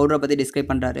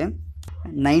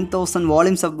 9,000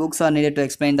 volumes of books R needed to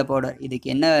explain the powder. இதுக்கு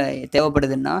என்ன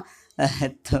தேவைப்படுதுன்னா,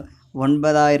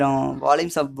 9,000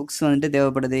 வால்யூம்ஸ் ஆஃப் புக்ஸ் வந்துட்டு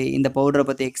தேவைப்படுது இந்த பவுடர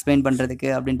பத்தி எக்ஸ்பிளைன் பண்றதுக்கு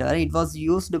அப்படின்றாரு. It was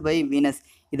used by Venus.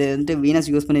 இது வந்துட்டு வீனஸ்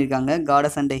யூஸ் பண்ணியிருக்காங்க.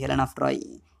 Goddess and Helen of TRAI.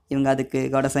 இவங்க அதுக்கு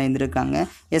காடஸா இருந்திருக்காங்க.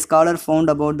 எ scholar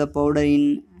found about the powder in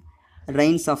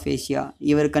rhymes of Asia.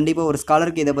 இவர் கண்டிப்பாக ஒரு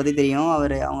ஸ்காலருக்கு இதை பற்றி தெரியும்.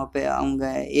 அவங்க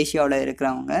ஏஷியாவில்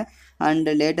இருக்கிறவங்க. And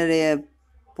later A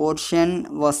portion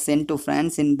was sent to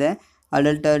France in the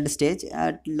adulterated stage.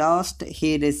 At last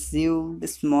he received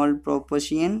small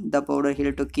proportion the powder he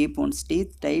had to keep one's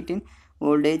teeth tight in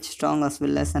old age, strong as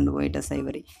well as and white as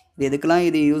ivory. எதுக்கெல்லாம்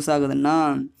இது use ஆகுதுன்னா,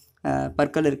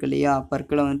 பற்கள் இருக்கு இல்லையா?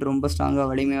 பற்களை வந்துட்டு ரொம்ப ஸ்ட்ராங்காக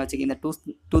வலிமையாக வச்சுக்க இந்த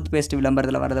டூத் பேஸ்ட்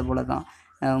விளம்பரத்தில் வரது போல தான்.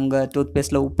 உங்கள் டூத்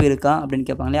பேஸ்ட்டில் உப்பு இருக்கா அப்படின்னு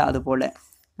கேட்பாங்க இல்லையா? அது போல்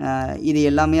இது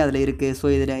எல்லாமே அதில் இருக்குது. ஸோ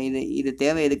இது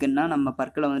தேவை எதுக்குன்னா நம்ம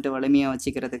பற்களை வந்துட்டு வலிமையாக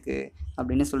வச்சுக்கிறதுக்கு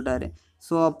அப்படின்னு சொல்லிட்டாரு.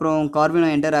 ஸோ அப்புறம் கார்வினோ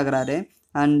என்டர் ஆகுறாரு.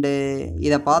 அண்டு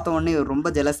இதை பார்த்த உடனே இவர் ரொம்ப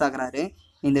ஜெலஸ் ஆகுறாரு.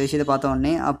 இந்த விஷயத்தை பார்த்த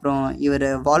உடனே அப்புறம் இவர்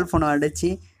வால்ஃபோனை அடித்து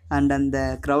அண்ட் அந்த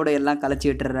க்ரௌடை எல்லாம் கலைச்சி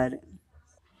விட்டுறாரு.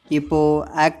 இப்போது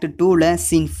ஆக்ட் 2ல்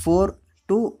சீன் 4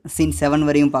 to சீன் 7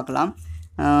 வரையும் பார்க்கலாம்.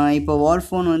 இப்போ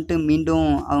வால்ஃபோன் வந்துட்டு மீண்டும்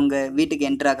அவங்க வீட்டுக்கு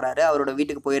என்டர் ஆகுறாரு. அவரோட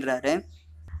வீட்டுக்கு போயிடுறாரு.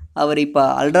 அவர் இப்போ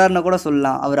அல்றாருன்னு கூட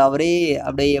சொல்லலாம். அவரே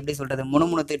அப்படியே எப்படி சொல்கிறது,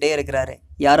 முணுமுணுத்துக்கிட்டே இருக்கிறாரு.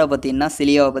 யாரை பற்றின்னா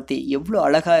சிலியாவை பற்றி. எவ்வளோ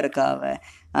அழகாக இருக்கா அவள்.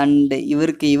 அண்டு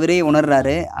இவரே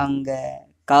உணர்றாரு, அங்கே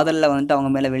காதலில் வந்துட்டு அவங்க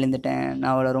மேலே விழுந்துட்டேன்,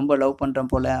 நான் அவளை ரொம்ப லவ் பண்ணுறேன்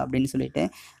போல் அப்படின்னு சொல்லிட்டு.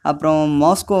 அப்புறம்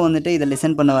மாஸ்கோ வந்துட்டு இதை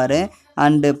லிசன் பண்ணுவார்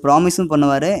அண்டு ப்ராமிஸும்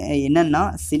பண்ணுவார். என்னென்னா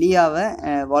சிலியாவை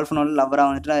வால்ஃபனோட லவ்வராக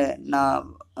வந்துட்டு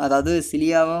அதாவது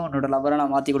சிலியாவை உன்னோட லவ்வராக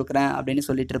நான் மாற்றி கொடுக்குறேன் அப்படின்னு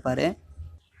சொல்லிட்டு இருப்பார்.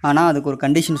 ஆனால் அதுக்கு ஒரு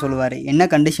கண்டிஷன் சொல்லுவார். என்ன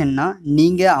கண்டிஷன்னா,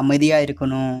 நீங்கள் அமைதியாக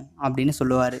இருக்கணும் அப்படின்னு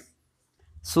சொல்லுவார்.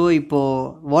 ஸோ இப்போது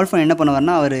வால்ஃபன் என்ன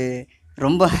பண்ணுவார்னா, அவர்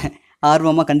ரொம்ப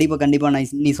ஆர்வமாக கண்டிப்பாக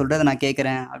நீ சொல்கிறத நான்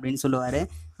கேட்குறேன் அப்படின்னு சொல்லுவார்.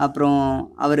 அப்புறம்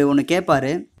அவர் ஒன்று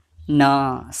கேட்பார், நான்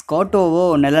ஸ்காட்டோவோ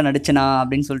நல்லா நடிச்சேனா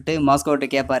அப்படின்னு சொல்லிட்டு மாஸ்கோட்ட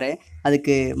கேட்பார்.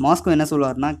 அதுக்கு மாஸ்கோ என்ன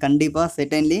சொல்லுவார்னா, கண்டிப்பாக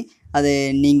செட்டன்லி அது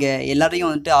நீங்கள் எல்லாரையும்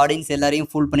வந்துட்டு ஆடியன்ஸ் எல்லாரையும்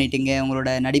ஃபூல் பண்ணிட்டீங்க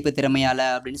உங்களோட நடிப்பு திறமையால்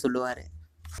அப்படின்னு சொல்லுவார்.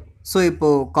 ஸோ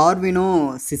இப்போது கார்வினோ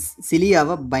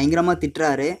சிலியாவை பயங்கரமாக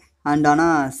திட்டுறாரு.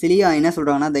 ஆனால் சிலியா என்ன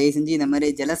சொல்கிறாங்கன்னா, தயவு செஞ்சு இந்த மாதிரி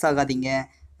ஜெலஸ் ஆகாதீங்க.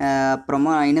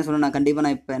 அப்புறமா என்ன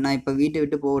சொல்கிறேன், நான் இப்போ வீட்டை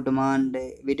விட்டு போகட்டுமா, அண்டு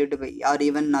வீட்டை விட்டு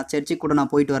போய் நான் சர்ச்சுக்கு கூட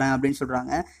நான் போயிட்டு வரேன் அப்படின்னு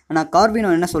சொல்கிறாங்க. ஆனால்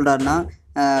கார்வினோ என்ன சொல்கிறாருன்னா,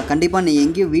 கண்டிப்பாக நீ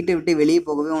எங்கேயும் வீட்டை விட்டு வெளியே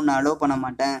போகவே உன்னை அலோவ் பண்ண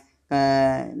மாட்டேன்.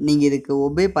 நீங்கள் இதுக்கு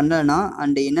ஒபே பண்ணலைன்னா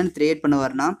அண்டு என்னென்னு கிரியேட்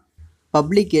பண்ணுவார்னா,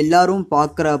 பப்ளிக் எல்லோரும்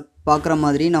பார்க்குற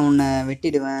மாதிரி நான் உன்னை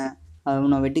வெட்டிடுவேன்,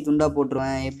 உன்னை வெட்டி துண்டாக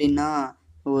போட்டுருவேன். எப்படின்னா,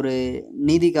 ஒரு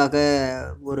நீதிக்காக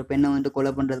ஒரு பெண்ணை வந்துட்டு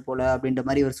கொலை பண்ணுறது போல் அப்படின்ற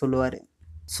மாதிரி இவர் சொல்லுவார்.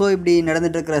 ஸோ இப்படி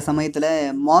நடந்துட்டு இருக்கிற சமயத்தில்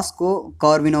மாஸ்கோ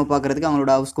கார்வினோ பார்க்குறதுக்கு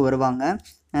அவங்களோட ஹவுஸ்க்கு வருவாங்க.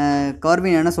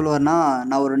 கார்வின் என்ன சொல்லுவார்னா,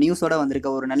 நான் ஒரு நியூஸோடு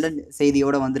வந்திருக்கேன், ஒரு நல்ல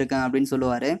செய்தியோடு வந்திருக்கேன் அப்படின்னு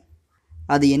சொல்லுவார்.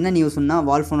 அது என்ன நியூஸ்ன்னா,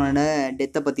 வால்ஃபோனோட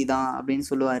டெத்தை பற்றி தான் அப்படின்னு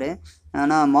சொல்லுவார்.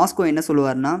 ஆனால் மாஸ்கோ என்ன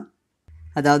சொல்லுவார்னா,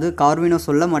 அதாவது கார்வினோ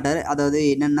சொல்ல மாட்டார். அதாவது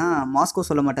என்னென்னா, மாஸ்கோ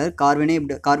சொல்ல மாட்டார்,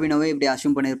 கார்வினோவே இப்படி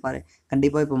அஷ்யூம் பண்ணியிருப்பார்.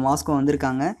 கண்டிப்பாக இப்போ மாஸ்கோ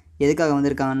வந்திருக்காங்க. எதுக்காக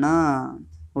வந்திருக்காங்கன்னா,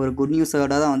 ஒரு குட்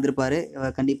நியூஸோட தான் வந்திருப்பார்.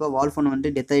 கண்டிப்பாக வால்ஃபோன்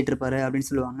வந்துட்டு டெத் ஆகிட்டு இருப்பார் அப்படின்னு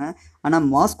சொல்லுவாங்க. ஆனால்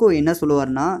மாஸ்கோ என்ன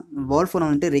சொல்லுவார்னா, வால்ஃபோன்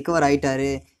வந்துட்டு ரிகவர் ஆகிட்டார்.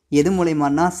 எது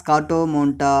மூலியமானா, ஸ்காட்டோ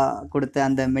மோண்டா கொடுத்த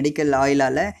அந்த மெடிக்கல்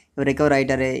ஆயிலால் இவர் ரிகவர்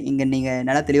ஆகிட்டார். இங்கே நீங்கள்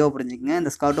நல்லா தெளிவாக புரிஞ்சுக்கங்க.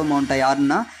 இந்த ஸ்காட்டோ மோண்டா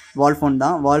யாருன்னா வால்ஃபோன்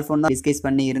தான் டிஸ்கைஸ்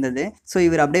பண்ணி இருந்தது. ஸோ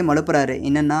இவர் அப்படியே மழுப்புறாரு.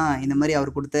 என்னென்னா, இந்த மாதிரி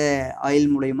அவர் கொடுத்த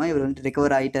ஆயில் மூலயமா இவர் வந்துட்டு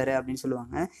ரிகவர் ஆகிட்டார் அப்படின்னு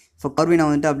சொல்லுவாங்க. ஸோ கார்வினா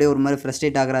வந்துட்டு அப்படியே ஒரு மாதிரி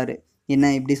ஃப்ரஸ்ட்ரேட் ஆகுறாரு.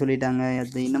 என்ன இப்படி சொல்லிட்டாங்க,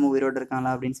 அது இன்னமும் உயிரோடு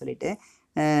இருக்காங்களா அப்படின்னு சொல்லிட்டு.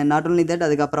 நாட் ஓன்லி தட்,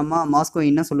 அதுக்கப்புறமா மாஸ்கோ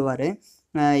என்ன சொல்லுவார்,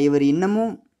 இவர்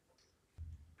இன்னமும்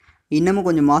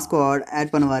கொஞ்சம் மாஸ்கோ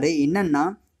ஆட் பண்ணுவார். என்னென்னா,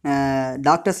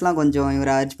 டாக்டர்ஸ்லாம் கொஞ்சம்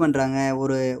இவரை அர்ஜ் பண்ணுறாங்க,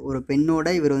 ஒரு பெண்ணோட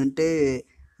இவர் வந்துட்டு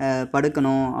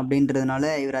படுக்கணும் அப்படின்றதுனால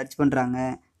இவர் அர்ஜ் பண்ணுறாங்க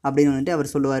அப்படின்னு வந்துட்டு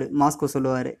அவர் சொல்லுவார், மாஸ்கோ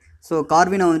சொல்லுவார். ஸோ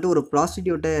கார்வினை வந்துட்டு ஒரு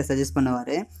ப்ராஸ்டிடியூட்டை சஜஸ்ட்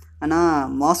பண்ணுவார். ஆனால்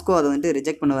மாஸ்கோ அதை வந்துட்டு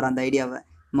ரிஜெக்ட் பண்ணுவார் அந்த ஐடியாவை.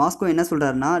 மாஸ்கோ என்ன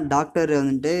சொல்கிறாருன்னா, டாக்டர்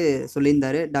வந்துட்டு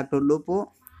சொல்லியிருந்தார்,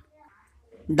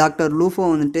 டாக்டர் லூஃபோ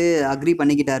வந்துட்டு அக்ரி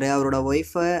பண்ணிக்கிட்டாரு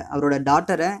அவரோட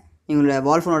டாட்டரை இவங்களோட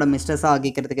வால்ஃபோனோட மிஸ்டர்ஸாக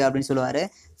ஆக்கிக்கிறதுக்கு அப்படின்னு சொல்லுவார்.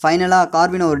 ஃபைனலாக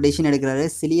கார்வினோ ஒரு டெசிஷன் எடுக்கிறாரு,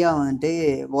 சிலியா வந்துட்டு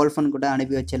வால்ஃபோன் கூட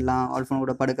அனுப்பி வச்சிடலாம், வால்ஃபோன்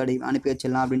கூட படுக்கடி அனுப்பி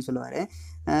வச்சிடலாம் அப்படின்னு சொல்லுவார்.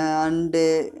 அண்டு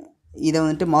இதை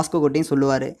வந்துட்டு மாஸ்கோ கிட்டையும்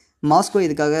சொல்லுவார். மாஸ்கோ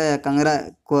இதுக்காக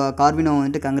கார்வினோ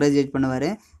வந்துட்டு கங்க்ராச்சுலேட் பண்ணுவார்.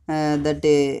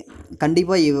 தட்டு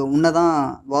கண்டிப்பாக உன்னை தான்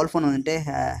வால்ஃபோன் வந்துட்டு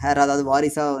அதாவது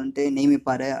வாரிசாக வந்துட்டு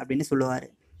நியமிப்பார் அப்படின்னு சொல்லுவார்.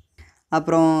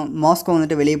 அப்புறம் மாஸ்கோ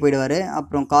வந்துட்டு வெளியே போயிடுவார்.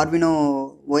 அப்புறம் கார்வினோ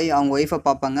அவங்க ஒய்ஃபை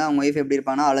பார்ப்பாங்க. அவங்க ஒய்ஃப் எப்படி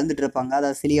இருப்பாங்கன்னா, அழுந்துட்டு இருப்பாங்க.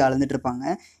 அதாவது சிலியா அழுந்துட்டு இருப்பாங்க.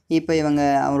 இப்போ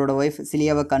அவரோட ஒய்ஃப்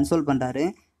சிலியாவை கன்சோல் பண்ணுறாரு.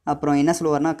 அப்புறம் என்ன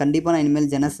சொல்லுவார்னா, கண்டிப்பாக நான் இனிமேல்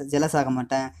ஜெலஸ் ஆக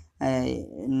மாட்டேன்,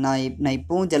 நான்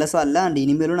இப்போவும் ஜெலஸாக இல்லை, அண்ட்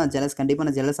இனிமேலும் நான் கண்டிப்பாக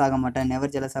நான் ஜெலஸ் ஆக மாட்டேன்,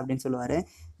 நெவர் ஜெலஸ் அப்படின்னு சொல்லுவார்.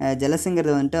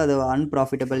 ஜெலஸுங்கிறது வந்துட்டு அது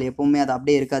அன்ப்ராஃபிட்டபிள், எப்போவுமே அது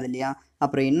அப்படியே இருக்காது இல்லையா.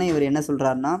 அப்புறம் இவர் என்ன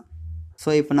சொல்கிறாருன்னா,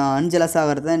 ஸோ இப்போ நான் அன்ஜெலஸ்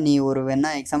ஆகிறத நீ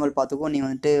எக்ஸாம்பிள் பார்த்துக்கோ, நீ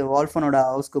வந்துட்டு வால்ஃபோனோட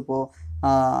ஹவுஸ்க்கு போ,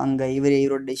 அங்கே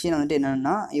இவரோட டெசிஷன் வந்துட்டு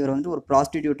என்னென்னா, இவர் வந்துட்டு ஒரு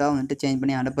ப்ராஸ்டிடியூட்டாக வந்துட்டு சேஞ்ச்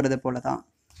பண்ணி அனுப்புறது போல தான்.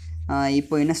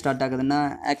 இப்போ என்ன ஸ்டார்ட் ஆகுதுன்னா,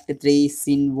 ஆக்ட் 3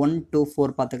 சீன் 1 to 4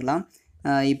 பார்த்துக்கலாம்.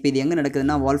 இப்போ இது எங்கே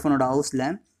நடக்குதுன்னா, வால்ஃபோனோட ஹவுஸில்.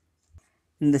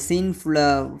 இந்த சீன்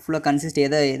ஃபுல்லாக கன்சிஸ்ட்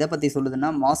எதை பற்றி சொல்லுதுன்னா,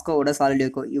 மாஸ்கோவோட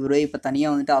சாலிடியோக்கோ. இவரே இப்போ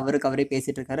தனியாக வந்துட்டு அவரே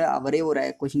பேசிகிட்டு இருக்காரு. அவரே ஒரு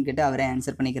கொஷின் கேட்டு அவரே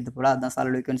ஆன்சர் பண்ணிக்கிறது போல், அதுதான்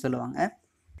சாலிடியோக்கோன்னு சொல்லுவாங்க.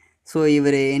 ஸோ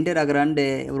இவர் என்டர் ஆகிறாண்டு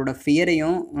இவரோட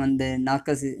ஃபியரையும் அந்த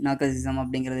நார்கசிசம்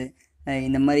அப்படிங்கிறது,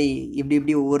 இந்த மாதிரி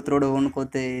இப்படி ஒவ்வொருத்தரோட ஒன்று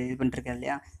கோத்து இது பண்ணிட்டுருக்காரு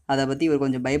இல்லையா, அதை பற்றி இவர்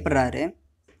கொஞ்சம் பயப்படுறாரு.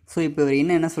 ஸோ இப்போ இவர்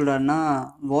என்ன சொல்கிறாருன்னா,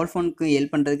 வால்ஃபோனுக்கு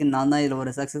ஹெல்ப் பண்ணுறதுக்கு நான் தான் இதில்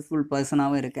ஒரு சக்ஸஸ்ஃபுல்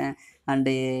பர்சனாகவும் இருக்கேன்.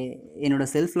 அண்டு என்னோட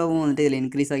செல்ஃப் லவ்வும் வந்துட்டு இதில்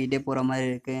இன்க்ரீஸ் ஆகிட்டே போகிற மாதிரி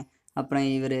இருக்குது. அப்புறம்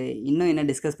இவர் இன்னும் என்ன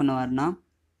டிஸ்கஸ் பண்ணுவார்னா,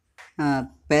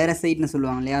 பேரசைட்னு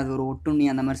சொல்லுவாங்க இல்லையா, அது ஒரு ஒட்டுண்ணி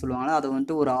அந்த மாதிரி சொல்லுவாங்களா, அது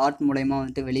வந்துட்டு ஒரு ஆர்ட் மூலயமா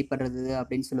வந்துட்டு வெளிப்படுறது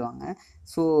அப்படின்னு சொல்லுவாங்க.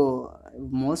 ஸோ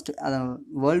அதை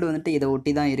வேர்ல்டு வந்துட்டு இதை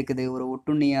ஒட்டி தான் இருக்குது, ஒரு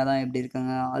ஒட்டுண்ணியாக தான் எப்படி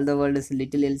இருக்காங்க. All the world is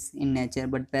little else in nature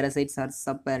but parasites R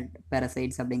sub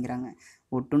parasites அப்படிங்கிறாங்க.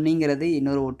 ஒட்டுண்ணிங்கிறது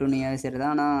இன்னொரு ஒட்டுண்ணியாகவே சரி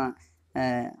தான்,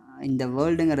 ஆனால் இந்த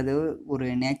வேர்ல்டுங்கிறது ஒரு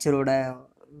நேச்சரோட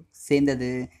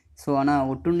சேர்ந்தது. ஸோ ஆனால்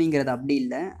ஒட்டுண்ணிங்கிறது அப்படி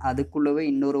இல்லை, அதுக்குள்ளவே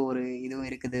இன்னொரு ஒரு இதுவும்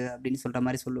இருக்குது அப்படின்னு சொல்கிற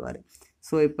மாதிரி சொல்லுவார்.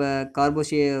 ஸோ இப்போ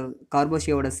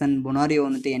கார்போஷியோட சன் பொனாரியோ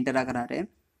வந்துட்டு என்டர் ஆகிறாரு.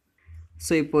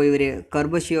 ஸோ இப்போது இவர்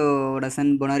கார்போஷியோட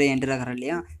சன் பொனாரியோ என்டர் ஆகிறார்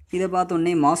இல்லையா, இதை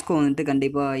பார்த்தோன்னே மாஸ்கோ வந்துட்டு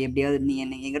கண்டிப்பாக எப்படியாவது நீ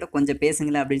என்கிட்ட கொஞ்சம்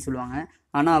பேசுங்களேன் அப்படின்னு சொல்லுவாங்க.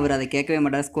 ஆனால் அவர் அதை கேட்கவே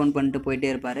மாட்டார், ஸ்கோன் பண்ணிட்டு போயிட்டே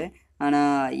இருப்பார்.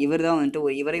 ஆனால் இவர் தான்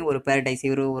வந்துட்டு இவரையும் ஒரு பேரடைஸ்,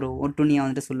 இவர் ஒரு ஒட்டுண்ணியாக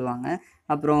வந்துட்டு சொல்லுவாங்க.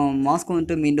 அப்புறம் மாஸ்கோ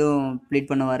வந்துட்டு மீண்டும்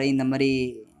ப்ளீட் பண்ணுவார், இந்த மாதிரி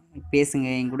பேசுங்க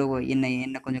என் கூட, என்னை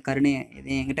கொஞ்சம்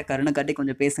என்கிட்ட கருணை காட்டி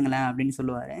கொஞ்சம் பேசுங்களேன் அப்படின்னு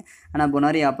சொல்லுவார். ஆனால்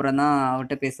பொனாரி அப்புறம் தான்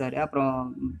அவர்கிட்ட பேசுவார். அப்புறம்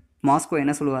மாஸ்கோ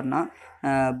என்ன சொல்லுவார்னா,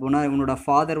 பொனாரி உன்னோட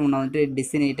ஃபாதர் உன்னை வந்துட்டு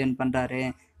டிசினேட்டன் பண்ணுறாரு,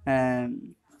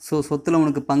 ஸோ சொத்தில்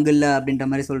உனக்கு பங்கு இல்லை அப்படின்ற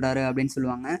மாதிரி சொல்கிறாரு அப்படின்னு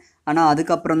சொல்லுவாங்க. ஆனால்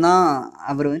அதுக்கப்புறம் தான்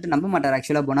அவர் வந்துட்டு நம்ப மாட்டார்.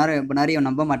 ஆக்சுவலாக பொனாரியை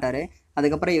நம்ப மாட்டார்.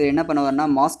 அதுக்கப்புறம் இவர் என்ன பண்ணுவார்னா,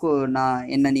 மாஸ்கோ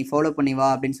என்னை நீ ஃபாலோ பண்ணி வா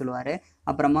அப்படின்னு சொல்லுவார்.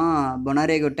 அப்புறமா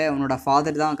பொனாரியோ கிட்ட உன்னோட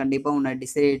ஃபாதர் தான் கண்டிப்பாக உன்னை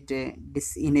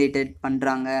டிஸ்இனேட்டட்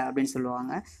பண்ணுறாங்க அப்படின்னு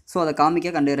சொல்லுவாங்க. ஸோ அதை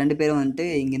காமிக்க ரெண்டு பேரும் வந்துட்டு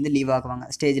இங்கேருந்து லீவ் ஆகுவாங்க,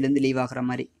 ஸ்டேஜ்லேருந்து லீவ் ஆகுற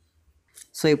மாதிரி.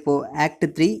 ஸோ இப்போது ஆக்ட்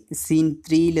 3 சீன்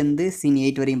 3லேருந்து சீன்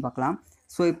 8 வரையும் பார்க்கலாம்.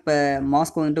 ஸோ இப்போ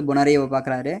மாஸ்கோ வந்துட்டு பொனாரியோவை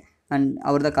பார்க்குறாரு, அண்ட்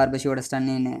அவர் தான் கார்பஷியோட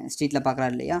ஸ்டன்னு ஸ்ட்ரீட்டில்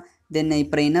பார்க்குறாரு இல்லையா. தென்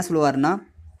இப்போ என்ன சொல்லுவார்னா,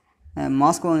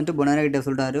 மாஸ்கோ வந்துட்டு பொனாரியோ கிட்ட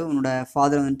சொல்கிறாரு, உன்னோட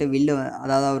ஃபாதர் வந்துட்டு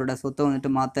அதாவது அவரோட சொத்தை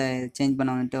வந்துட்டு சேஞ்ச் பண்ண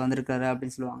வந்துட்டு வந்திருக்காரு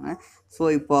அப்படின்னு சொல்லுவாங்க. ஸோ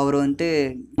இப்போ அவர் வந்துட்டு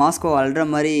மாஸ்கோ அழுற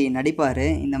மாதிரி நடிப்பார்.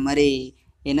 இந்த மாதிரி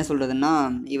என்ன சொல்கிறதுன்னா,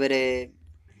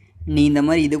 நீ இந்த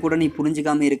மாதிரி இது கூட நீ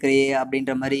புரிஞ்சுக்காமல் இருக்கிறியே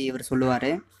அப்படின்ற மாதிரி இவர்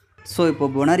சொல்லுவார். ஸோ இப்போ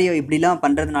பொனாரியோ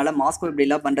மாஸ்கோ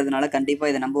இப்படிலாம் பண்ணுறதுனால கண்டிப்பாக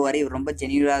இதை நம்புவார். இவர் ரொம்ப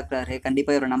ஜெனியூனாக இருக்கிறாரு,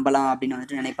 கண்டிப்பாக இவரை நம்பலாம் அப்படின்னு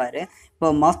வந்துட்டு நினைப்பார். இப்போ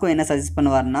மாஸ்கோ என்ன சஜஸ்ட்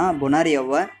பண்ணுவார்னா,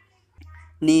 பொனாரியோவை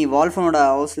நீ வால்ஃபோனோட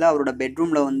ஹவுஸில் அவரோட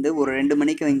பெட்ரூமில் வந்து ஒரு 2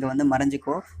 மணிக்கு இங்கே வந்து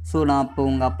மறைஞ்சிக்கோ. ஸோ நான் இப்போ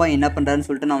உங்கள் அப்பா என்ன பண்ணுறாருன்னு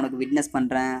சொல்லிட்டு நான் உனக்கு விட்னஸ்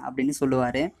பண்ணுறேன் அப்படின்னு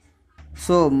சொல்லுவார்.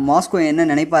 ஸோ மாஸ்கோ என்ன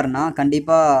நினைப்பாருன்னா,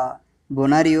 கண்டிப்பாக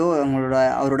பொனாரியோ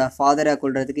அவரோட ஃபாதரை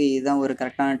கொல்றதுக்கு இதுதான் ஒரு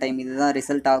கரெக்டான டைம், இதுதான்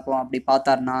ரிசல்ட் ஆகும் அப்படி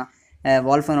பார்த்தாருனா,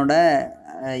 வால்ஃபனோட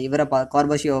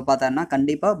கார்போஷியோவை பார்த்தாருனா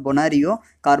கண்டிப்பாக பொனாரியோ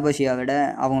கார்போஷியோவை விட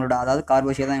அதாவது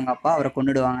கார்போஷியோ தான் எங்கள் அப்பா, அவரை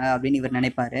கொண்டுடுவாங்க அப்படின்னு இவர்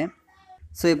நினைப்பார்.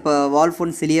 ஸோ இப்போ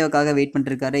வால்ஃபோன் சிலியாவுக்காக வெயிட்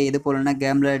பண்ணிட்டுருக்காரு. எது போலன்னா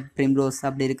கேம்லெட், பிரிம்ரோஸ்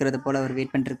அப்படி இருக்கிறது போல் அவர்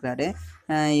வெயிட் பண்ணிட்டுருக்காரு.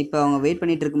 இப்போ அவங்க வெயிட்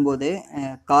பண்ணிகிட்டு இருக்கும்போது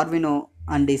கார்வினோ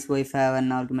and his wife have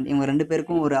an argument. இவங்க 2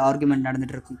 பேருக்கும் ஒரு ஆர்குமெண்ட்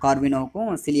நடந்துகிட்ருக்கும். கார்வினோவுக்கும்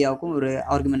சிலியாவுக்கும் ஒரு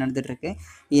ஆர்குமெண்ட் நடந்துகிட்ருக்கு.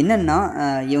 என்னென்னா,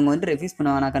 இவங்க வந்துட்டு ரெஃப்யூஸ்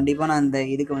பண்ணுவாங்க, நான் இந்த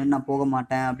இதுக்கு வந்து நான் போக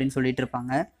மாட்டேன் அப்படின்னு சொல்லிட்டு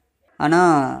இருப்பாங்க.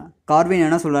 ஆனால் கார்வின்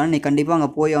என்ன சொல்கிறாரு, நீ கண்டிப்பாக அங்கே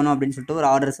போய் ஆகணும் அப்படின்னு சொல்லிட்டு ஒரு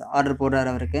ஆர்டர் போடுறாரு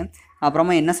அவருக்கு.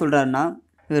 அப்புறமா என்ன சொல்கிறாருன்னா,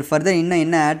 இவர் ஃபர்தர் இன்னும்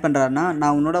என்ன ஆட் பண்ணுறாருனா,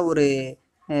 நான் உன்னோட ஒரு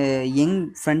யங்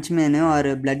ஃப்ரெஞ்ச்மேனோ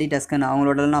ஒரு பிளட்டி டஸ்கன்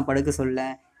அவங்களோட நான் படுக்க சொல்ல,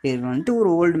 இது வந்துட்டு ஒரு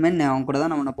ஓல்டு மேன், அவங்க கூட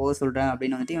தான் நான் உன்னை போக சொல்கிறேன்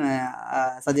அப்படின்னு வந்துட்டு இவன்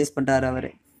சஜஸ்ட் பண்ணுறாரு அவர்.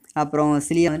 அப்புறம்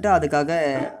சிலியா வந்துட்டு அதுக்காக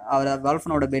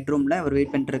வால்ஃபனோட பெட்ரூமில் அவர்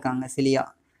வெயிட் பண்ணிட்டு இருக்காங்க சிலியா.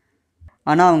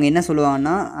 ஆனால் அவங்க என்ன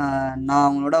சொல்லுவாங்கன்னா, நான்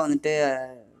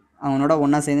அவனோட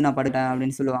ஒன்றா சேர்ந்து நான் படுட்டேன்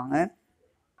அப்படின்னு சொல்லுவாங்க.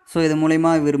 ஸோ இது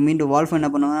மூலயமா இவர் மீண்டும் வால்ஃபன்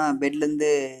என்ன பண்ணுவாங்கன்னா,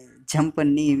 பெட்லேருந்து ஜம்ப்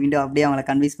பண்ணி மீண்டும் அப்படியே அவங்கள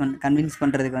கன்வின்ஸ்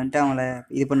பண்ணுறதுக்கு வந்துட்டு அவங்கள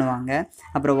இது பண்ணுவாங்க.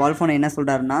 அப்புறம் வால்ஃபோன் என்ன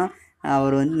சொல்கிறாருன்னா,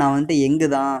 நான்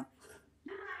வந்துட்டு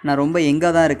நான் ரொம்ப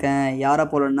யங்காக தான் இருக்கேன், யாரை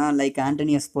போலன்னா லைக்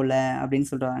ஆண்டனியஸ் போல் அப்படின்னு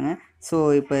சொல்கிறாங்க. ஸோ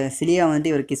இப்போ சிலியா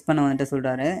வந்துட்டு இவர் கிஸ் பண்ண வந்துட்டு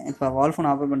சொல்கிறாரு. இப்போ வால்ஃபோன்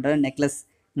ஆஃபர் பண்ணுறாரு,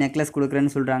 நெக்லஸ்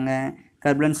கொடுக்குறேன்னு சொல்கிறாங்க,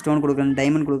 கர்பலன் ஸ்டோன் கொடுக்குறேன்னு,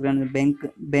 டைமண்ட் கொடுக்குறேன்னு,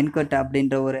 பென்கட்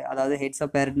அப்படின்ற அதாவது ஹெட்ஸ்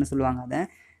ஆஃப் பேரட்னு சொல்லுவாங்க அதை.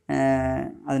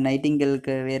 அது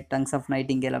நைட்டிங்கேலுக்கு டங்ஸ் ஆஃப்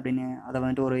நைட்டிங்கேல் அப்படின்னு அதை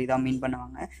வந்துட்டு ஒரு இதாக மீன்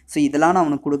பண்ணுவாங்க. ஸோ இதெல்லாம் நான்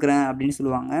அவனுக்கு கொடுக்குறேன் அப்படின்னு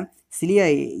சொல்லுவாங்க. சிலியா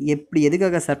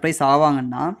எதுக்காக சர்ப்ரைஸ்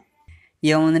ஆவாங்கன்னா,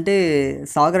 இவன் வந்துட்டு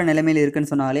சாகிற நிலைமையில்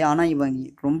இருக்குன்னு சொன்னாலே, ஆனால் இவன்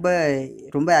ரொம்ப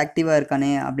ரொம்ப ஆக்டிவாக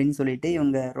இருக்கானே அப்படின்னு சொல்லிட்டு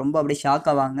இவங்க ரொம்ப அப்படியே ஷாக்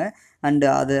ஆவாங்க. அண்டு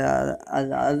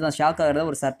அதுதான் ஷாக் ஆகிறத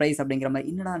ஒரு சர்ப்ரைஸ் அப்படிங்கிற மாதிரி.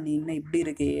 என்னடா நீ இன்னும் இப்படி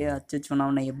இருக்கே, அச்சோ நான்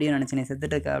உன்னை எப்படியும் நினச்சினே,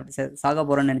 செத்துட்டு இருக்க, அப்படி சாக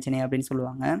போகிறேன்னு நினச்சினே அப்படின்னு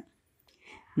சொல்லுவாங்க.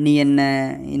 நீ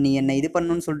என்னை இது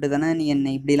பண்ணணும்னு சொல்லிட்டு தானே நீ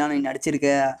என்னை இப்படிலாம் நீ நடிச்சிருக்க,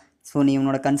 ஸோ நீ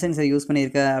உன்னோட கன்சென்ஸை யூஸ்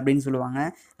பண்ணியிருக்க அப்படின்னு சொல்லுவாங்க.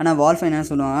 ஆனால் வால்ஃபன் என்ன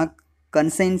சொல்லுவாங்க,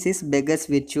 கன்சென்ஸ் இஸ் பெகர்ஸ்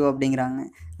விர்ச்சு அப்படிங்கிறாங்க,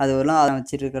 அது எல்லாம் அதை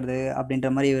வச்சுட்டு இருக்கிறது அப்படின்ற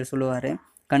மாதிரி இவர் சொல்லுவார்.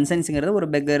 கன்சன்ஸுங்கிறது ஒரு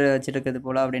பெக்கர் வச்சுருக்கிறது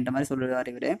போல் அப்படின்ற மாதிரி சொல்லுவார்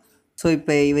இவர். ஸோ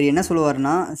இப்போ இவர் என்ன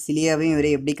சொல்லுவார்னா, சிலியாவையும் இவர்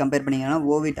எப்படி கம்பேர் பண்ணிங்கன்னா,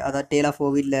 ஓவிட் அதாவது டேல் ஆஃப்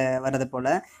ஓவிடில் வர்றது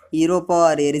போல், யூரோப்பா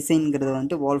ஆர் எரிசைன்ங்கிறது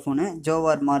வந்துட்டு வால்ஃபோனு, Jove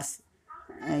R Mars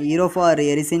Europa R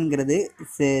எரிசைன்ங்கிறது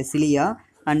சிலியா,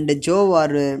 and Jove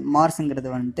R மார்ஸுங்கிறது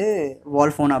வந்துட்டு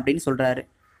வால்ஃபோன் அப்படின்னு சொல்கிறாரு.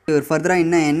 இவர் ஃபர்தராக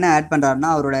என்ன ஆட்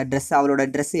பண்ணுறாருன்னா, அவரோட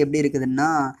ட்ரெஸ் எப்படி இருக்குதுன்னா,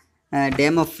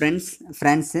 டேம் ஆஃப்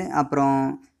ஃப்ரான்ஸு, அப்புறம்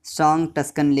strong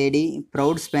Tuscan lady,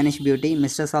 proud Spanish beauty,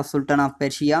 mistress of Sultan of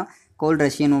Persia, gold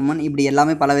Russian woman, இப்படி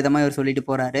எல்லாமே பல விதமாக இவர் சொல்லிட்டு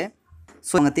போகிறாரு.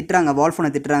 ஸோ அவங்க திட்டுறாங்க,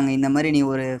 வால்ஃபோனை திட்டுறாங்க, இந்த மாதிரி நீ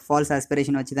ஒரு ஃபால்ஸ்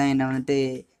ஆஸ்பிரேஷன் வச்சு தான் என்னை வந்துட்டு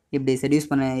இப்படி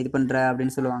செடியூஸ் பண்ண இது பண்ணுற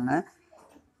அப்படின்னு சொல்லுவாங்க.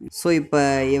 ஸோ இப்போ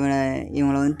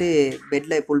இவங்களை வந்துட்டு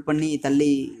பெட்டில் புல் பண்ணி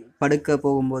தள்ளி படுக்க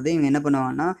போகும்போது இவங்க என்ன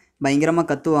பண்ணுவாங்கன்னா, பயங்கரமாக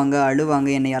கத்துவாங்க, அழுவாங்க,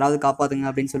 என்னை யாராவது காப்பாற்றுங்க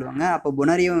அப்படின்னு சொல்லுவாங்க. அப்போ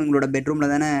பொனாரியோ இவங்களோட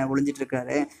பெட்ரூமில் தானே ஒளிஞ்சிட்டு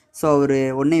இருக்காரு. ஸோ அவர்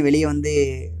உடனே வெளியே வந்து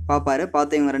பார்ப்பாரு.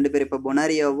 பார்த்து இவங்க 2 பேர், இப்போ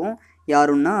பொனாரியோவும்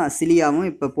யாருன்னா சிலியாவும்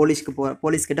இப்போ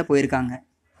போலீஸ்கிட்ட போயிருக்காங்க.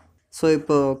 ஸோ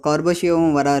இப்போது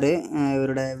கார்போஷியோவும் வராரு.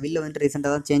 இவரோட வில்லை வந்துட்டு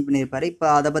ரீசெண்டாக தான் சேஞ்ச் பண்ணியிருப்பார். இப்போ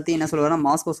அதை பற்றி என்ன சொல்லுவார்னா,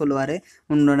 மாஸ்கோ சொல்லுவார்,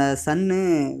 உன்னோட சன்னு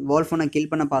வால்ஃபோனை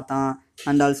கில் பண்ண பார்த்தான்,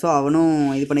 அண்ட் ஆல்சோ அவனும்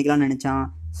இது பண்ணிக்கலாம்னு நினச்சான்.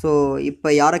 ஸோ இப்போ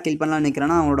யாரை கில் பண்ணலான்னு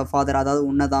நினைக்கிறான்னா அவனோட ஃபாதர், அதாவது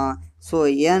உன்னை தான். ஸோ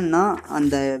ஏன்னா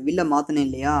அந்த வில்லை மாற்றினேன்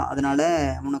இல்லையா, அதனால்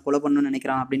அவனை கொலை பண்ணணும்னு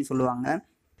நினைக்கிறான் அப்படின்னு சொல்லுவாங்க.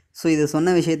 ஸோ இது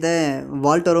சொன்ன விஷயத்த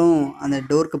வால்டரும் அந்த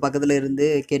டோருக்கு பக்கத்தில் இருந்து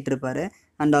கேட்டிருப்பார்.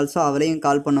 அண்ட் ஆல்சோ அவரையும்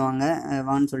கால் பண்ணுவாங்க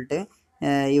வான்னு சொல்லிட்டு.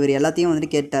 இவர் எல்லாத்தையும்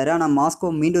வந்துட்டு கேட்டார். ஆனால் மாஸ்கோ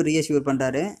மீண்டும் ரீஅஷ்யூர்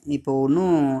பண்ணுறாரு, இப்போ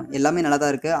இன்னும் எல்லாமே நல்லா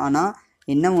தான் இருக்குது, ஆனால்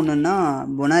என்ன ஒன்றுன்னா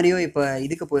பொனாரியோ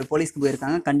இப்போ போலீஸ்க்கு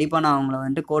போயிருக்காங்க, கண்டிப்பாக நான் அவங்கள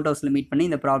வந்துட்டு கோர்ட் ஹவுஸில் மீட் பண்ணி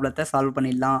இந்த ப்ராப்ளத்தை சால்வ்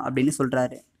பண்ணிடலாம் அப்படின்னு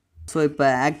சொல்கிறாரு. ஸோ இப்போ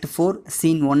ஆக்ட் 4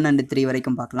 சீன் 1 and 3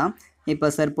 வரைக்கும் பார்க்கலாம். இப்போ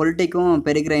சார் பொலிட்டிக்கும்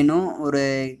பெரிக்ரைனும்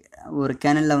ஒரு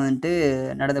கேனலில் வந்துட்டு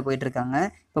நடந்து போயிட்டுருக்காங்க.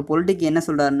 இப்போ பொலிட்டிக் என்ன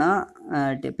சொல்கிறாருன்னா,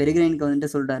 பெரிக்ரைனுக்கு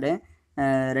வந்துட்டு சொல்கிறாரு,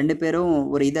 2 பேரும்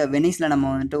ஒரு வெனிஸில் நம்ம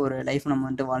வந்துட்டு ஒரு லைஃப் நம்ம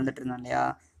வந்துட்டு வாழ்ந்துட்டு இருந்தோம் இல்லையா,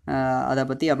 அதை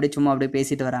பற்றி அப்படியே சும்மா அப்படியே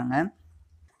பேசிட்டு வராங்க.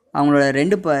 அவங்களோட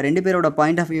 2 பேரோட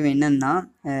பாயிண்ட் ஆஃப் வியூ என்னன்னா,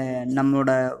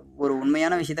 நம்மளோட ஒரு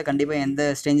உண்மையான விஷயத்த கண்டிப்பாக எந்த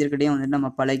ஸ்ட்ரேஞ்சர்கிட்டையும் வந்துட்டு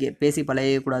நம்ம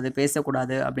பழகக்கூடாது,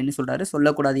 பேசக்கூடாது அப்படின்னு சொல்கிறாரு.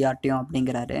 சொல்லக்கூடாது யார்ட்டையும்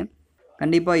அப்படிங்கிறாரு.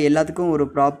 கண்டிப்பாக எல்லாத்துக்கும் ஒரு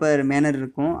ப்ராப்பர் மேனர்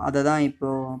இருக்கும். அதை தான்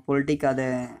இப்போது பொலிட்டிக் அதை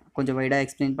கொஞ்சம்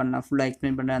வைடாக ஃபுல்லாக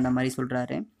எக்ஸ்பிளைன் பண்ண அந்த மாதிரி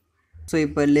சொல்கிறாரு. ஸோ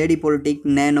இப்போ lady politic,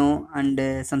 nano and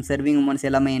some serving women's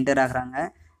எல்லாமே என்டர் ஆகுறாங்க,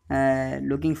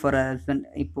 லுக்கிங் ஃபார் அ ஹஸ்பண்ட்.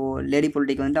 இப்போது லேடி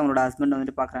பொலிட்டிக் வந்துட்டு அவங்களோட ஹஸ்பண்ட்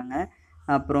வந்துட்டு பார்க்குறாங்க,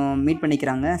 அப்புறம் மீட்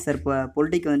பண்ணிக்கிறாங்க. சார் இப்போ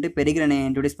பொலிட்டிக் வந்துட்டு பெரிக்ரைனை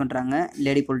இன்ட்ரடியூஸ் பண்ணுறாங்க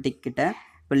லேடி பொலிட்டிக் கிட்ட.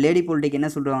 இப்போ லேடி பொலிட்டிக் என்ன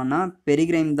சொல்கிறாங்கன்னா,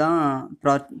 பெரிக்ரைன் தான்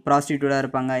ப்ராஸ்டியூட்டாக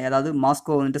இருப்பாங்க. அதாவது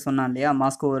மாஸ்கோ வந்துட்டு சொன்னான் இல்லையா,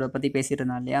 மாஸ்கோவை பற்றி பேசிகிட்டு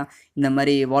இருந்தான் இல்லையா, இந்த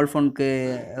மாதிரி வால்ஃபோனுக்கு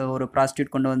ஒரு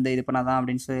ப்ராஸ்டியூட் கொண்டு வந்து இது பண்ணாதான்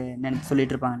அப்படின்னு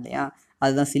சொல்லிட்டு இருப்பாங்க இல்லையா,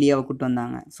 அதுதான் சிலியாவை கூப்பிட்டு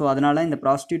வந்தாங்க. ஸோ அதனால் இந்த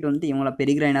ப்ராஸ்டியூட் வந்துட்டு இவங்கள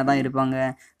பெரிக்ரைனாக தான் இருப்பாங்க.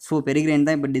 ஸோ பெரிக்ரைன்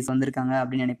தான் இப்போ வந்திருக்காங்க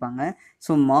அப்படின்னு நினைப்பாங்க.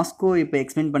 ஸோ மாஸ்கோ இப்போ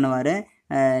எக்ஸ்பிளைன் பண்ணுவார்,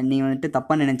 நீ வந்துட்டு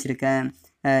தப்பாக நினச்சிருக்க,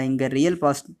 இங்கே ரியல்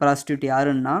ப்ராஸ்டியூட்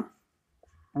யாருன்னா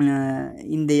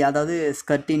அதாவது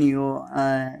ஸ்கர்டினியோ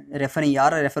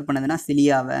யாரை ரெஃபர் பண்ணதுன்னா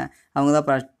சிலியாவை, அவங்க தான்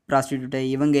ப்ராஸ்டியூட்டு,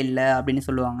 இவங்க இல்லை அப்படின்னு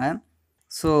சொல்லுவாங்க.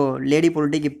 ஸோ லேடி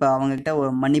பொலிட்டிக் இப்போ அவங்கக்கிட்ட ஒரு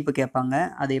மன்னிப்பு கேட்பாங்க.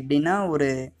 அது எப்படின்னா ஒரு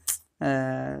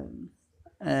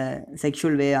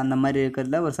செக்ஷுவல் வே அந்த மாதிரி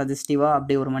இருக்கிறதுல ஒரு சஜஸ்டிவாக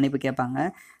அப்படி ஒரு மன்னிப்பு கேட்பாங்க.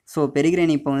 ஸோ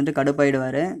பெரிக்ரைன் இப்போ வந்துட்டு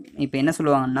கடுப்பாயிடுவார். இப்போ என்ன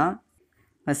சொல்லுவாங்கன்னா,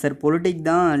 சார் பொலிட்டிக்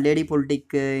தான் லேடி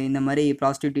பொலிட்டிக்கு இந்த மாதிரி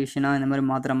ப்ராஸ்டியூஷனாக இந்த மாதிரி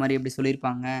மாற்றுற மாதிரி எப்படி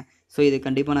சொல்லியிருப்பாங்க, ஸோ இது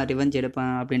கண்டிப்பாக நான் ரிவெஞ்ச்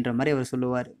எடுப்பேன் அப்படின்ற மாதிரி அவர்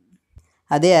சொல்லுவார்.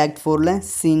 அதே ஆக்ட் 4ல்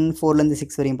சீன் 4லேருந்து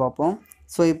 6 வரையும் பார்ப்போம்.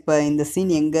 ஸோ இப்போ இந்த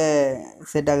சீன் எங்கே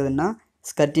செட் ஆகுதுன்னா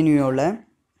ஸ்கர்டினியோவில்.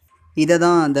 இதை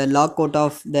தான் த log out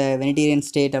of the வெனிடேரியன்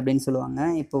state அப்படின்னு சொல்லுவாங்க.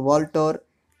 இப்போ வால்டோர்,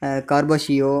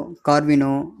 கார்போஷியோ,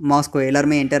 கார்வினோ, மாஸ்கோ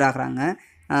எல்லாருமே என்டர் ஆகுறாங்க.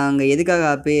 அங்கே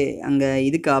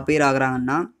இதுக்கு அப்பியர்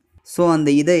ஆகுறாங்கன்னா, ஸோ அந்த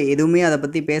எதுவுமே அதை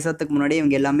பற்றி பேசுறதுக்கு முன்னாடியே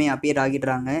இவங்க எல்லாமே அப்பியர்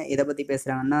ஆகிடுறாங்க. எதை பற்றி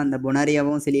பேசுகிறாங்கன்னா, அந்த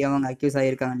பொனாரியாவும் சிலியாவும் அங்கே அக்யூஸ்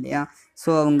ஆகியிருக்காங்க இல்லையா, ஸோ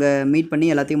அவங்க மீட் பண்ணி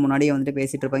எல்லாத்தையும் முன்னாடியே வந்துட்டு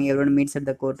பேசிகிட்டு இருப்பாங்க. Everyone meets at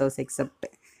the court house accept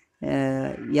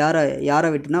யாரை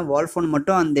விட்டுனா வால்ஃபோன்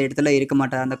மட்டும் அந்த இடத்துல இருக்க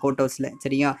மாட்டார் அந்த கோர்ட் ஹவுஸில்.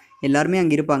 சரியா, எல்லாருமே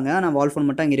அங்கே இருப்பாங்க, ஆனால் வால்ஃபோன்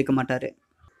மட்டும் அங்கே இருக்க மாட்டார்.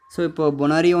 ஸோ இப்போ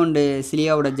பொனாரியோ அண்டு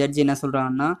சிலியாவோட ஜட்ஜ் என்ன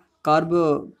சொல்கிறாங்கன்னா,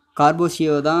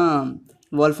 கார்போஷியோ தான்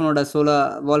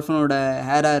வால்ஃபோனோட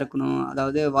ஹேராக இருக்கணும்,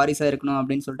 அதாவது வாரிசாக இருக்கணும்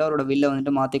அப்படின்னு சொல்லிட்டு அவரோட வில்லை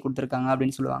வந்துட்டு மாற்றி கொடுத்துருக்காங்க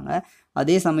அப்படின்னு சொல்லுவாங்க.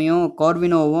 அதே சமயம்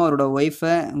கார்வினோவும் அவரோட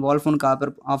ஒய்ஃபை வால்ஃபோனுக்கு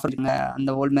ஆஃபர் பண்ணுங்க,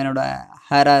 அந்த ஓல்ட் மேனோட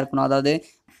ஹேராக இருக்கணும். அதாவது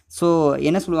ஸோ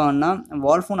என்ன சொல்லுவாங்கன்னா,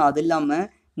 வால்ஃபோன் அது இல்லாமல்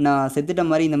நான் செத்துட்ட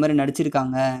மாதிரி இந்த மாதிரி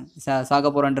நடிச்சிருக்காங்க, சாக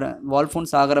போகிறேன்ற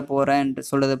வால்ஃபோன் சாகர போகிறேன்ற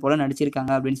சொல்கிறது போல்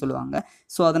நடிச்சிருக்காங்க அப்படின்னு சொல்லுவாங்க.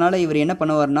 ஸோ அதனால் இவர் என்ன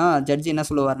பண்ணுவார்னா, ஜட்ஜ் என்ன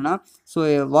சொல்லுவார்னா, ஸோ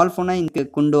வால்ஃபோனை இங்கே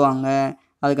கொண்டு வாங்க,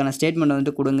 அதுக்கான ஸ்டேட்மெண்ட்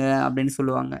வந்துட்டு கொடுங்க அப்படின்னு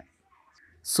சொல்லுவாங்க.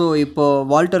 ஸோ இப்போது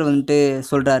வால்டர் வந்துட்டு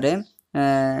சொல்கிறாரு,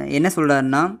 என்ன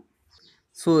சொல்கிறாருன்னா,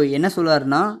 ஸோ என்ன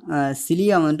சொல்லுவாருன்னா,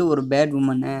 சிலியா வந்துட்டு ஒரு பேட்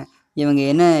வுமன்னு.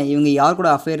 இவங்க யார் கூட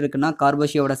அஃபேர் இருக்குன்னா,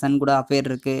 கார்போஷியோட சன் கூட அஃபேர்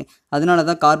இருக்கு. அதனால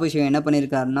தான் கார்போஷியோ என்ன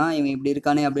பண்ணியிருக்காருன்னா, இவன் இப்படி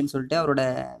இருக்கானே அப்படின்னு சொல்லிட்டு அவரோட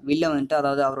வில்ல வந்துட்டு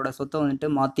அதாவது அவரோட சொத்த வந்துட்டு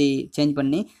மாத்தி சேஞ்ச்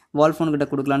பண்ணி வால்ஃபோன் கிட்ட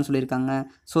குடுக்கலான்னு சொல்லியிருக்காங்க.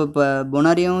 ஸோ இப்ப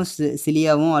பொனாரியும்,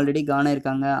 சிலியாவும் ஆல்ரெடி கானா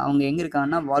இருக்காங்க. அவங்க எங்க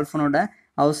இருக்காங்கன்னா, வால்ஃபோனோட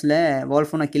ஹவுஸ்ல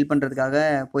வால்ஃபோன கில் பண்றதுக்காக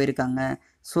போயிருக்காங்க.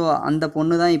 ஸோ அந்த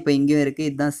பொண்ணு தான் இப்ப இங்கேயும் இருக்கு.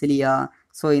 இதுதான் சிலியா.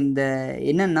 ஸோ இந்த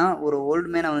என்னன்னா, ஒரு ஓல்டு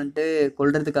மேன வந்துட்டு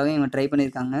கொல்றதுக்காக இவங்க ட்ரை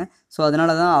பண்ணியிருக்காங்க. ஸோ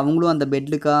அதனால தான் அவங்களும் அந்த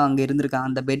பெட்லுக்கா அங்க இருந்திருக்காங்க.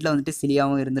 அந்த பெட்ல வந்துட்டு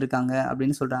சிலியாவும் இருந்திருக்காங்க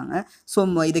அப்படின்னு சொல்றாங்க. ஸோ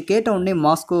இத கேட்ட உடனே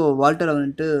மாஸ்கோ வால்டர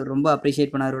வந்துட்டு ரொம்ப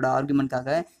அப்ரிஷியேட் பண்ணாரு அவரோட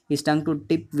ஆர்குமெண்ட்காக. His tongue to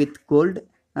tip with gold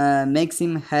maths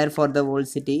him hair for the whole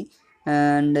city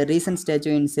and recent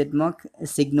statue இன் செட்மார்க்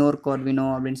சிக்னோர் கார்வினோ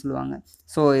அப்படின்னு சொல்லுவாங்க.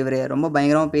 ஸோ இவரு ரொம்ப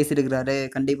பயங்கரமா பேசியிருக்கிறாரு.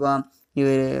 கண்டிப்பா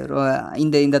இவரு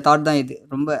இந்த இந்த தாட் தான் இது.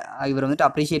 ரொம்ப இவர வந்துட்டு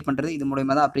அப்ரிஷியேட் பண்றது இது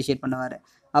மூலியமா தான் அப்ரிஷியேட் பண்ணுவாரு.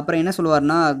 அப்புறம் என்ன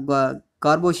சொல்லுவாருன்னா,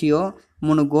 கார்போஷியோ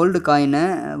 3 கோல்டு காயின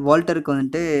வால்டருக்கு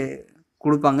வந்துட்டு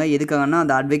குடுப்பாங்க. எதுக்காகன்னா,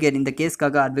 அந்த அட்வொகேட் இந்த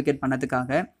கேஸ்க்காக அட்வொகேட்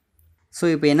பண்ணதுக்காக. ஸோ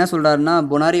இப்ப என்ன சொல்றாருன்னா,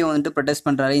 பொனாரியோ வந்துட்டு ப்ரொடெஸ்ட்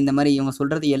பண்றாரு. இந்த மாரி இவங்க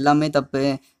சொல்றது எல்லாமே தப்பு.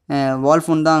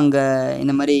 வால்ஃபோன் தான் அங்க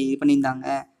இந்த மாரி இது பண்ணியிருந்தாங்க.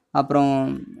 அப்புறம்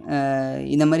அ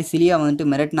இந்த மாரி சிலியா வந்துட்டு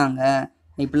மிரட்டுனாங்க.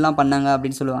 இப்படிலாம் பண்ணாங்க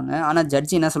அப்படின்னு சொல்லுவாங்க. ஆனா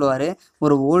ஜட்ஜ் என்ன சொல்லுவாரு,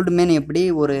 ஒரு ஓல்டு மேன் எப்படி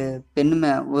ஒரு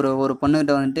பெண்ணு ஒரு ஒரு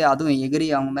பொண்ணுகிட்ட வந்துட்டு அதுவும் எகிறி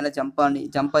அவங்க மேல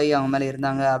ஜம்ப் ஆகி அவங்க மேல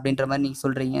இருந்தாங்க அப்படின்ற மாரி நீங்க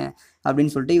சொல்றீங்க.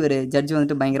 அப்படின்னு சொல்லிட்டு இவரு ஜட்ஜ்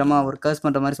வந்துட்டு பயங்கரமா ஒரு கர்ஸ்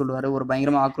பண்ற மாரி சொல்லுவாரு. ஒரு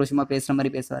பயங்கரமா ஆக்ரோஷமா பேசுற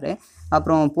மாரி பேசுவாரு.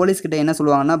 அப்புறம் போலீஸ் கிட்ட என்ன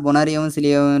சொல்லுவாங்கன்னா, பொனாரியாவும்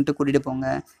சிலியாவும் வந்துட்டு கூட்டிட்டு போங்க.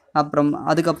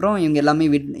 அதுக்கப்புறம் இவங்க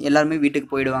எல்லாருமே வீட்டுக்கு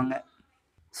போயிடுவாங்க.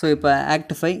 ஸோ இப்போ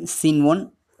ஆக்ட் 5 சீன் 1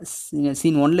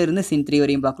 சீன் 1ல இருந்து சீன் 3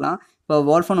 வரையும் பார்க்கலாம். இப்போ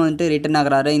வால்ஃபோன் வந்துட்டு ரிட்டர்ன்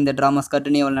ஆகுறாரு. இந்த ட்ராமாஸ்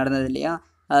கன்டினியூவல் நடந்தது இல்லையா?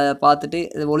 அத பார்த்துட்டு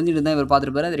ஒளிஞ்சிட்டு தான் இவர்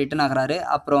பார்த்துருப்பாரு. அது ரிட்டர்ன் ஆகுறாரு.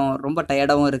 அப்புறம் ரொம்ப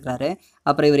டயர்டாவும் இருக்கிறாரு.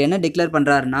 அப்புறம் இவர் என்ன டிக்ளேர்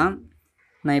பண்றாருன்னா,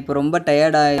 நான் இப்போ ரொம்ப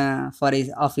டயர்ட் ஃபார்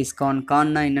ஹிஸ்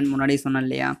கான்னா என்னன்னு முன்னாடியே சொன்னேன்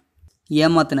இல்லையா?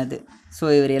 ஏமாத்துனது. ஸோ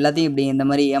இவர் எல்லாத்தையும் இப்படி இந்த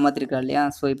மாரி ஏமாத்திருக்காரு இல்லையா?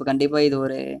 ஸோ இப்போ கண்டிப்பா இது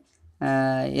ஒரு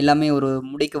எல்லாமே ஒரு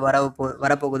முடிக்கு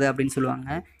வரப்போகுது அப்படின்னு சொல்லுவாங்க.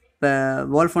 இப்போ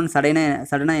வால்ஃபோன்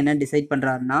சடனா என்ன டிசைட்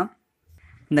பண்றாருன்னா,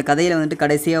 இந்த கதையில வந்துட்டு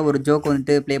கடைசியா ஒரு ஜோக்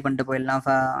வந்துட்டு ப்ளே பண்ணிட்டு போயிடலாம்.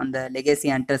 அந்த லெகசி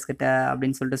ஹண்டர்ஸ் கிட்ட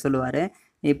அப்படின்னு சொல்லிட்டு சொல்லுவாரு.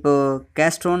 இப்போ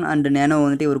கேஸ்ட்ரோன் அண்ட் நேனோ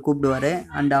வந்துட்டு இவரு கூப்பிடுவாரு.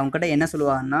 அண்ட் அவங்ககிட்ட என்ன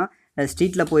சொல்லுவாருன்னா,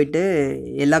 ஸ்ட்ரீட்ல போயிட்டு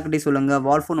எல்லார்கிட்டயும் சொல்லுங்க,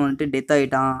 வால்ஃபோன் வந்துட்டு டெத்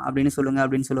ஆயிட்டான் அப்படின்னு சொல்லுங்க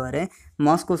அப்படின்னு சொல்லுவாரு.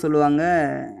 மாஸ்கோ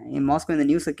இந்த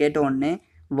நியூஸ கேட்ட உடனே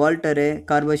வால்டரு,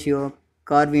 கார்பஷியோ,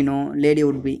 கார்வினோ, லேடி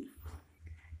வுட்பி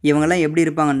இவங்கலாம் எப்படி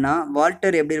இருப்பாங்கன்னா,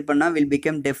 வால்டர் எப்படி இருப்பான்னா, will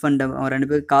become deaf and dump. அவன் 2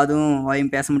 பேரும் காதும்,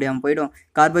 வாயும் பேச முடியாம போயிடும்.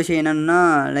 கார்பஷே என்னன்னா,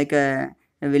 like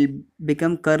will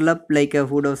become curl up like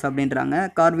hood house அப்படின்றாங்க.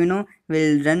 கார்வினோ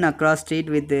will run across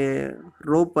street with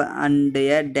rope and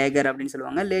Daguerre அப்படின்னு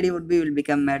சொல்லுவாங்க. Lady would be will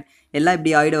become mat. எல்லாம்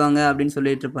இப்படி ஆயிடுவாங்க அப்படின்னு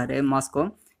சொல்லிட்டு இருப்பாரு மாஸ்கோ.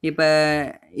 இப்ப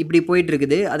இப்படி போயிட்டு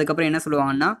இருக்குது. அதுக்கப்புறம் என்ன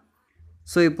சொல்லுவாங்கன்னா,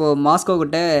 ஸோ இப்போது மாஸ்கோ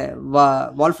கிட்ட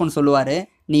வால்ஃபோன் சொல்லுவார்,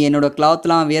 நீ என்னோட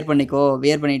கிளாத்லாம் வியர் பண்ணிக்கோ,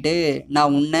 வியர் பண்ணிவிட்டு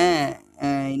நான் உன்னை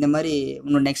இந்த மாதிரி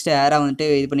உன்னோட நெக்ஸ்ட் ஏராக வந்துட்டு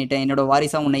இது பண்ணிட்டேன், என்னோட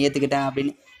வாரிசாக உன்னை ஏற்றுக்கிட்டேன்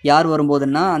அப்படின்னு யார்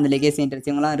வரும்போதுன்னா, அந்த லெகேசி இன்ட்ரெஸ்ட்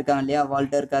இவங்களாம் இருக்காங்க இல்லையா,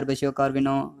 வால்டர், கார்பஷியோ,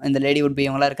 கார்வினோ, இந்த லேடி வுட்பி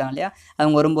இவங்களாம் இருக்காங்க இல்லையா,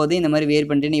 அவங்க வரும்போது இந்த மாதிரி வியர்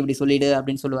பண்ணிட்டு நீ இப்படி சொல்லிடு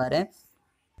அப்படின்னு சொல்லுவார்.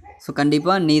 ஸோ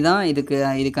கண்டிப்பாக நீ தான்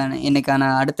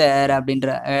எனக்கான அடுத்த ஏர்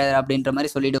அப்படின்ற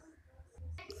மாதிரி சொல்லிவிடு.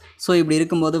 ஸோ இப்படி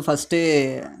இருக்கும்போது ஃபஸ்ட்டு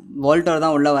வால்டர்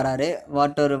தான் உள்ளே வராரு.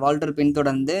 வால்டர்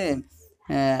பின்தொடர்ந்து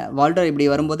வால்டர் இப்படி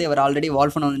வரும்போது இவர் ஆல்ரெடி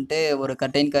வால்ஃபோனை வந்துட்டு ஒரு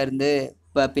கர்டைனுக்காக இருந்து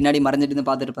பின்னாடி மறைஞ்சிட்டு இருந்து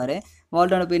பார்த்துருப்பாரு.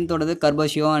 வால்டரை பின்தொடர்ந்து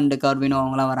கர்பஷியோ அண்டு கார்வினோ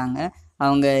அவங்களாம் வராங்க.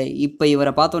 அவங்க இப்போ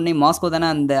இவரை பார்த்தோன்னே மாஸ்கோ தானே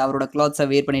அந்த அவரோட கிளாத்ஸை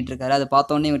வியர் பண்ணிட்டு இருக்காரு. அதை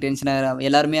பார்த்தோன்னே இவங்க டென்ஷனாக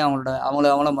எல்லாருமே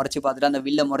அவங்கள முறைச்சி பார்த்துட்டு அந்த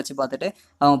வில்லை முறைச்சி பார்த்துட்டு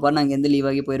அவங்க பாட்டு அங்கேருந்து லீவ்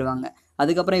ஆகி போயிடுவாங்க.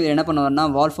 அதுக்கப்புறம் இவர் என்ன பண்ணுவார்னா,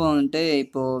 வால்ஃபோ வந்துட்டு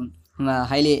இப்போது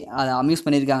ஹைலி அதை அம்யூஸ்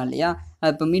பண்ணியிருக்காங்க இல்லையா,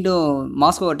 இப்போ மீண்டும்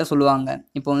மாஸ்கோகிட்ட சொல்லுவாங்க,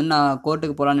 இப்போ வந்து நான்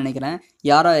கோர்ட்டுக்கு போகலான்னு நினைக்கிறேன்,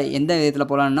 எந்த விதத்தில்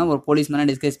போகலான்னா ஒரு போலீஸ் மேலே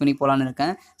டிஸ்கஸ் பண்ணி போகலான்னு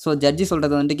இருக்கேன். ஸோ ஜட்ஜி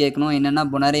சொல்கிறத வந்துட்டு கேட்கணும், என்னென்னா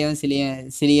பொனாரையும்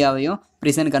சிலியாவையும்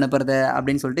ப்ரிசனுக்கு அனுப்புறது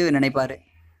அப்படின்னு சொல்லிட்டு இவர் நினைப்பார்.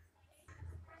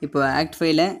 இப்போ ஆக்ட்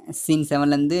 5ல சீன்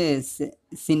 7லேருந்து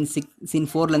சீன்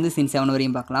 4லேருந்து சீன் 7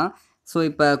 வரையும் பார்க்கலாம். ஸோ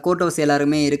இப்போ கோர்ட் ஹவுஸ்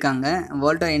எல்லாருமே இருக்காங்க.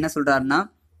 வால்டர் என்ன சொல்கிறாருன்னா,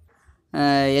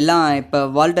 எல்லாம் இப்போ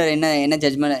வால்டர் என்ன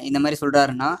ஜட்ஜ்மெண்ட் இந்த மாதிரி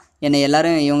சொல்கிறாருன்னா, என்னை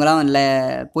எல்லாரும் இவங்களாம்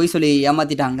பொய் சொல்லி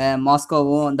ஏமாற்றிட்டாங்க.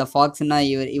 மாஸ்கோவும் இந்த ஃபாக்ஸ்னா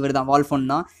இவர் தான்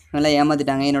வால்ஃபோன் தான், இவங்களாம்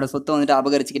ஏமாற்றிட்டாங்க, என்னோடய சொத்தை வந்துட்டு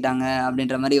அபகரிச்சுக்கிட்டாங்க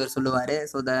அப்படின்ற மாதிரி இவர் சொல்லுவார்.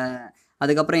 ஸோ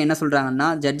அதுக்கப்புறம் என்ன சொல்கிறாங்கன்னா,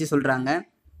 ஜட்ஜி சொல்கிறாங்க,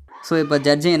 ஸோ இப்போ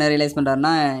ஜட்ஜு என்ன ரியலைஸ்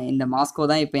பண்ணுறாருன்னா, இந்த மாஸ்கோ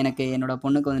தான் இப்போ என்னோட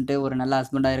பொண்ணுக்கு வந்துட்டு ஒரு நல்ல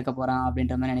ஹஸ்பண்டாக இருக்க போகிறான்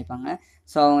அப்படின்ற மாதிரி நினைப்பாங்க.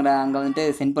 ஸோ அவங்கள அங்கே வந்துட்டு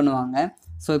சென்ட் பண்ணுவாங்க.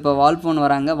 ஸோ இப்போ வால்ஃபோன்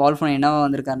வராங்க. வால்ஃபோன் என்னவா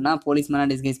வந்திருக்காருன்னா, போலீஸ் மேனாக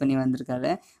டிஸ்கைஸ் பண்ணி வந்திருக்காரு.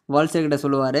 வால்சர் கிட்ட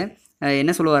சொல்லுவார்,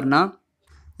 என்ன சொல்லுவார்னா,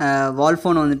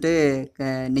 வால்ஃபோன் வந்துட்டு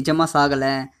நிஜமாக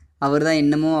சாகலை, அவர் தான்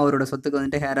இன்னமும் அவரோட சொத்துக்கு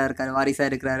வந்துட்டு ஹேராக இருக்கார், வாரிசாக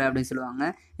இருக்கிறாரு அப்படின்னு சொல்லுவாங்க.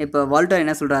 இப்போ வால்டர்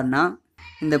என்ன சொல்கிறாருன்னா,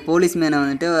 இந்த போலீஸ்மேனை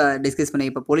வந்துட்டு டிஸ்கஸ் பண்ணி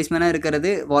இப்போ போலீஸ்மேனாக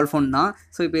இருக்கிறது வால்ஃபோன் தான்.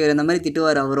 ஸோ இப்போ இவர் இந்த மாதிரி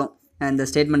திட்டுவார் அவரும். இந்த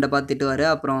ஸ்டேட்மெண்ட்டை பார்த்து திட்டுவார்.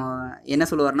 அப்புறம் என்ன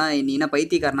சொல்லுவார்னா, நீ என்ன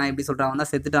பைத்தியக்காரனா எப்படி சொல்கிறான், அவன்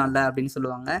தான் செத்துட்டான்ல அப்படின்னு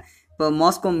சொல்லுவாங்க. இப்போ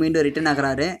மாஸ்கோ மீண்டும் ரிட்டர்ன்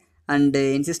ஆகுறாரு அண்டு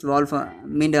இன்சிஸ்ட்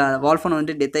மீண்டும் வால்ஃபோன்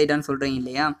வந்துட்டு டெத் ஆகிட்டான்னு சொல்கிறீங்க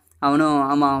இல்லையா, அவனும்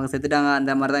ஆமாம் அவங்க செத்துட்டாங்க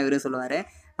அந்த மாதிரி தான் இவரும் சொல்லுவார்.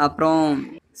 அப்புறம்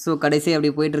ஸோ கடைசி அப்படி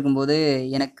போயிட்டு இருக்கும்போது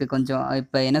எனக்கு கொஞ்சம்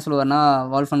இப்போ என்ன சொல்லுவார்னா,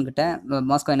 வால்ஃபோன் கிட்ட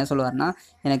மாஸ்கோ என்ன சொல்லுவார்னா,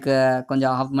 எனக்கு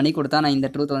கொஞ்சம் ½ மணி கொடுத்தா நான் இந்த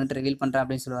ட்ரூத்தை வந்துட்டு ரிவீல் பண்ணுறேன்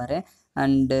அப்படின்னு சொல்லுவார்.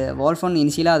 அண்டு வால்ஃபோன்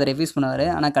இனிஷியலாக அதை ரெஃப்யூஸ் பண்ணுவார்.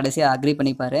 ஆனால் கடைசியாக அக்ரி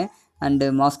பண்ணிப்பார். அண்டு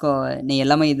மாஸ்கோ நீ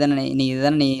எல்லாமே இதுதானே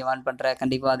நீ வான் பண்ணுற,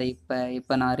 கண்டிப்பாக அதை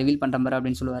இப்போ நான் ரிவீல் பண்ணுறேன் பாரு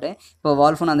அப்படின்னு சொல்லுவார். இப்போ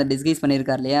வால்ஃபோன் அந்த டிஸ்கைஸ்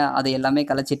பண்ணியிருக்கார் இல்லையா, அதை எல்லாமே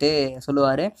கலைச்சிட்டு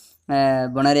சொல்லுவார்.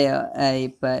 பொனாரியோ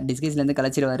இப்போ டிஸ்கைஸ்லேருந்து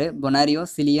கலைச்சிடுவார். பொனாரியோ,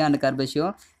 சிலியா அண்ட் கர்பஷியோ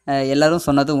எல்லாரும்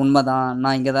சொன்னது உண்மை தான்,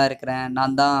 நான் இங்கே தான் இருக்கிறேன்,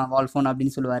 நான் தான் வால்ஃபோன்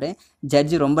அப்படின்னு சொல்லுவார்.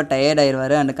 ஜட்ஜு ரொம்ப டயர்ட்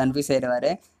ஆயிடுவார் அண்ட் கன்ஃபியூஸ்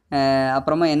ஆயிடுவார்.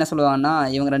 அப்புறமா என்ன சொல்லுவாங்கன்னா,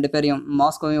 இவங்க 2 பேரையும்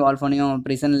மாஸ்கோவையும் வால்ஃபோனையும்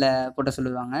ப்ரிசனில் போட்ட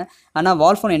சொல்லுவாங்க. ஆனால்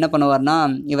வால்ஃபோன் என்ன பண்ணுவார்னா,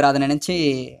 இவர் அதை நினச்சி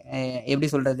எப்படி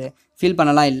சொல்கிறது, ஃபீல்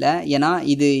பண்ணலாம் இல்லை. ஏன்னா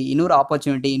இது இன்னொரு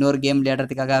ஆப்பர்ச்சுனிட்டி, இன்னொரு கேம்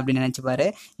விளையாடுறதுக்காக அப்படின்னு நினச்சிப்பார்.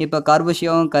 இப்போ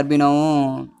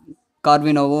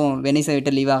கார்வினோவும் வெனிஸை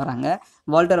விட்டு லீவ் ஆகுறாங்க.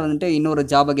 வால்டர் வந்துட்டு இன்னொரு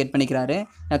ஜாபை கெட் பண்ணிக்கிறாரு.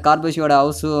 கார்பஷியோட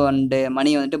ஹவுஸு அண்டு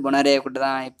மணி வந்துட்டு பொனாரியா கிட்ட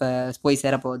தான் இப்போ போய்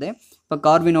சேரப்போகுது. இப்போ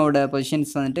கார்வினோட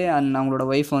பொசிஷன்ஸ் வந்துட்டு அவங்களோட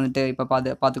ஒய்ஃப் வந்துட்டு இப்போ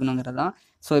பார்த்துக்கணுங்கிறது தான்.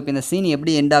 ஸோ இப்போ இந்த சீன்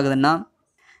எப்படி எண்ட் ஆகுதுன்னா,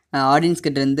 ஆடியன்ஸ்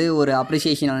கிட்டேருந்து ஒரு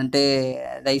அப்ரிசியேஷன் வந்துட்டு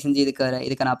தயவு செஞ்சு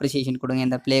இதுக்கான அப்ரிசியேஷன் கொடுங்க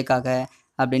இந்த ப்ளேக்காக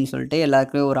அப்படின்னு சொல்லிட்டு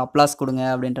எல்லாருக்குமே ஒரு அப்ளாஸ் கொடுங்க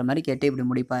அப்படின்ற மாதிரி கேட்டு இப்படி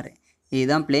முடிப்பார்.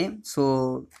 இதுதான் ப்ளே. ஸோ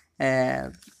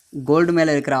கோல்டு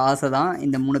மேலே இருக்கிற ஆசை தான்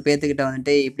இந்த 3 பேர்த்துக்கிட்ட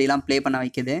வந்துட்டு இப்படிலாம் ப்ளே பண்ண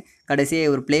வைக்குது. கடைசியாக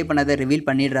இவர் ப்ளே பண்ணதை ரிவீல்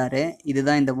பண்ணிடுறாரு.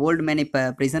 இதுதான் இந்த ஓல்டு மேன் இப்போ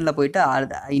ப்ரிசனில் போயிட்டு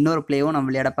இன்னொரு ப்ளேவும் நம்ம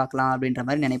விளையாட பார்க்கலாம் அப்படின்ற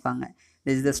மாதிரி நினைப்பாங்க.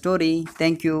 This is the story.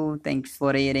 Thanks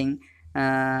for hearing.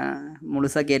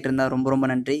 முழுசாக கேட்டிருந்தா ரொம்ப ரொம்ப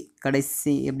நன்றி.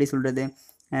 கடைசி எப்படி சொல்கிறது,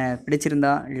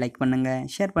 பிடிச்சிருந்தா லைக் பண்ணுங்கள்,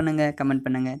 ஷேர் பண்ணுங்கள், கமெண்ட்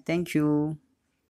பண்ணுங்கள். தேங்க்யூ.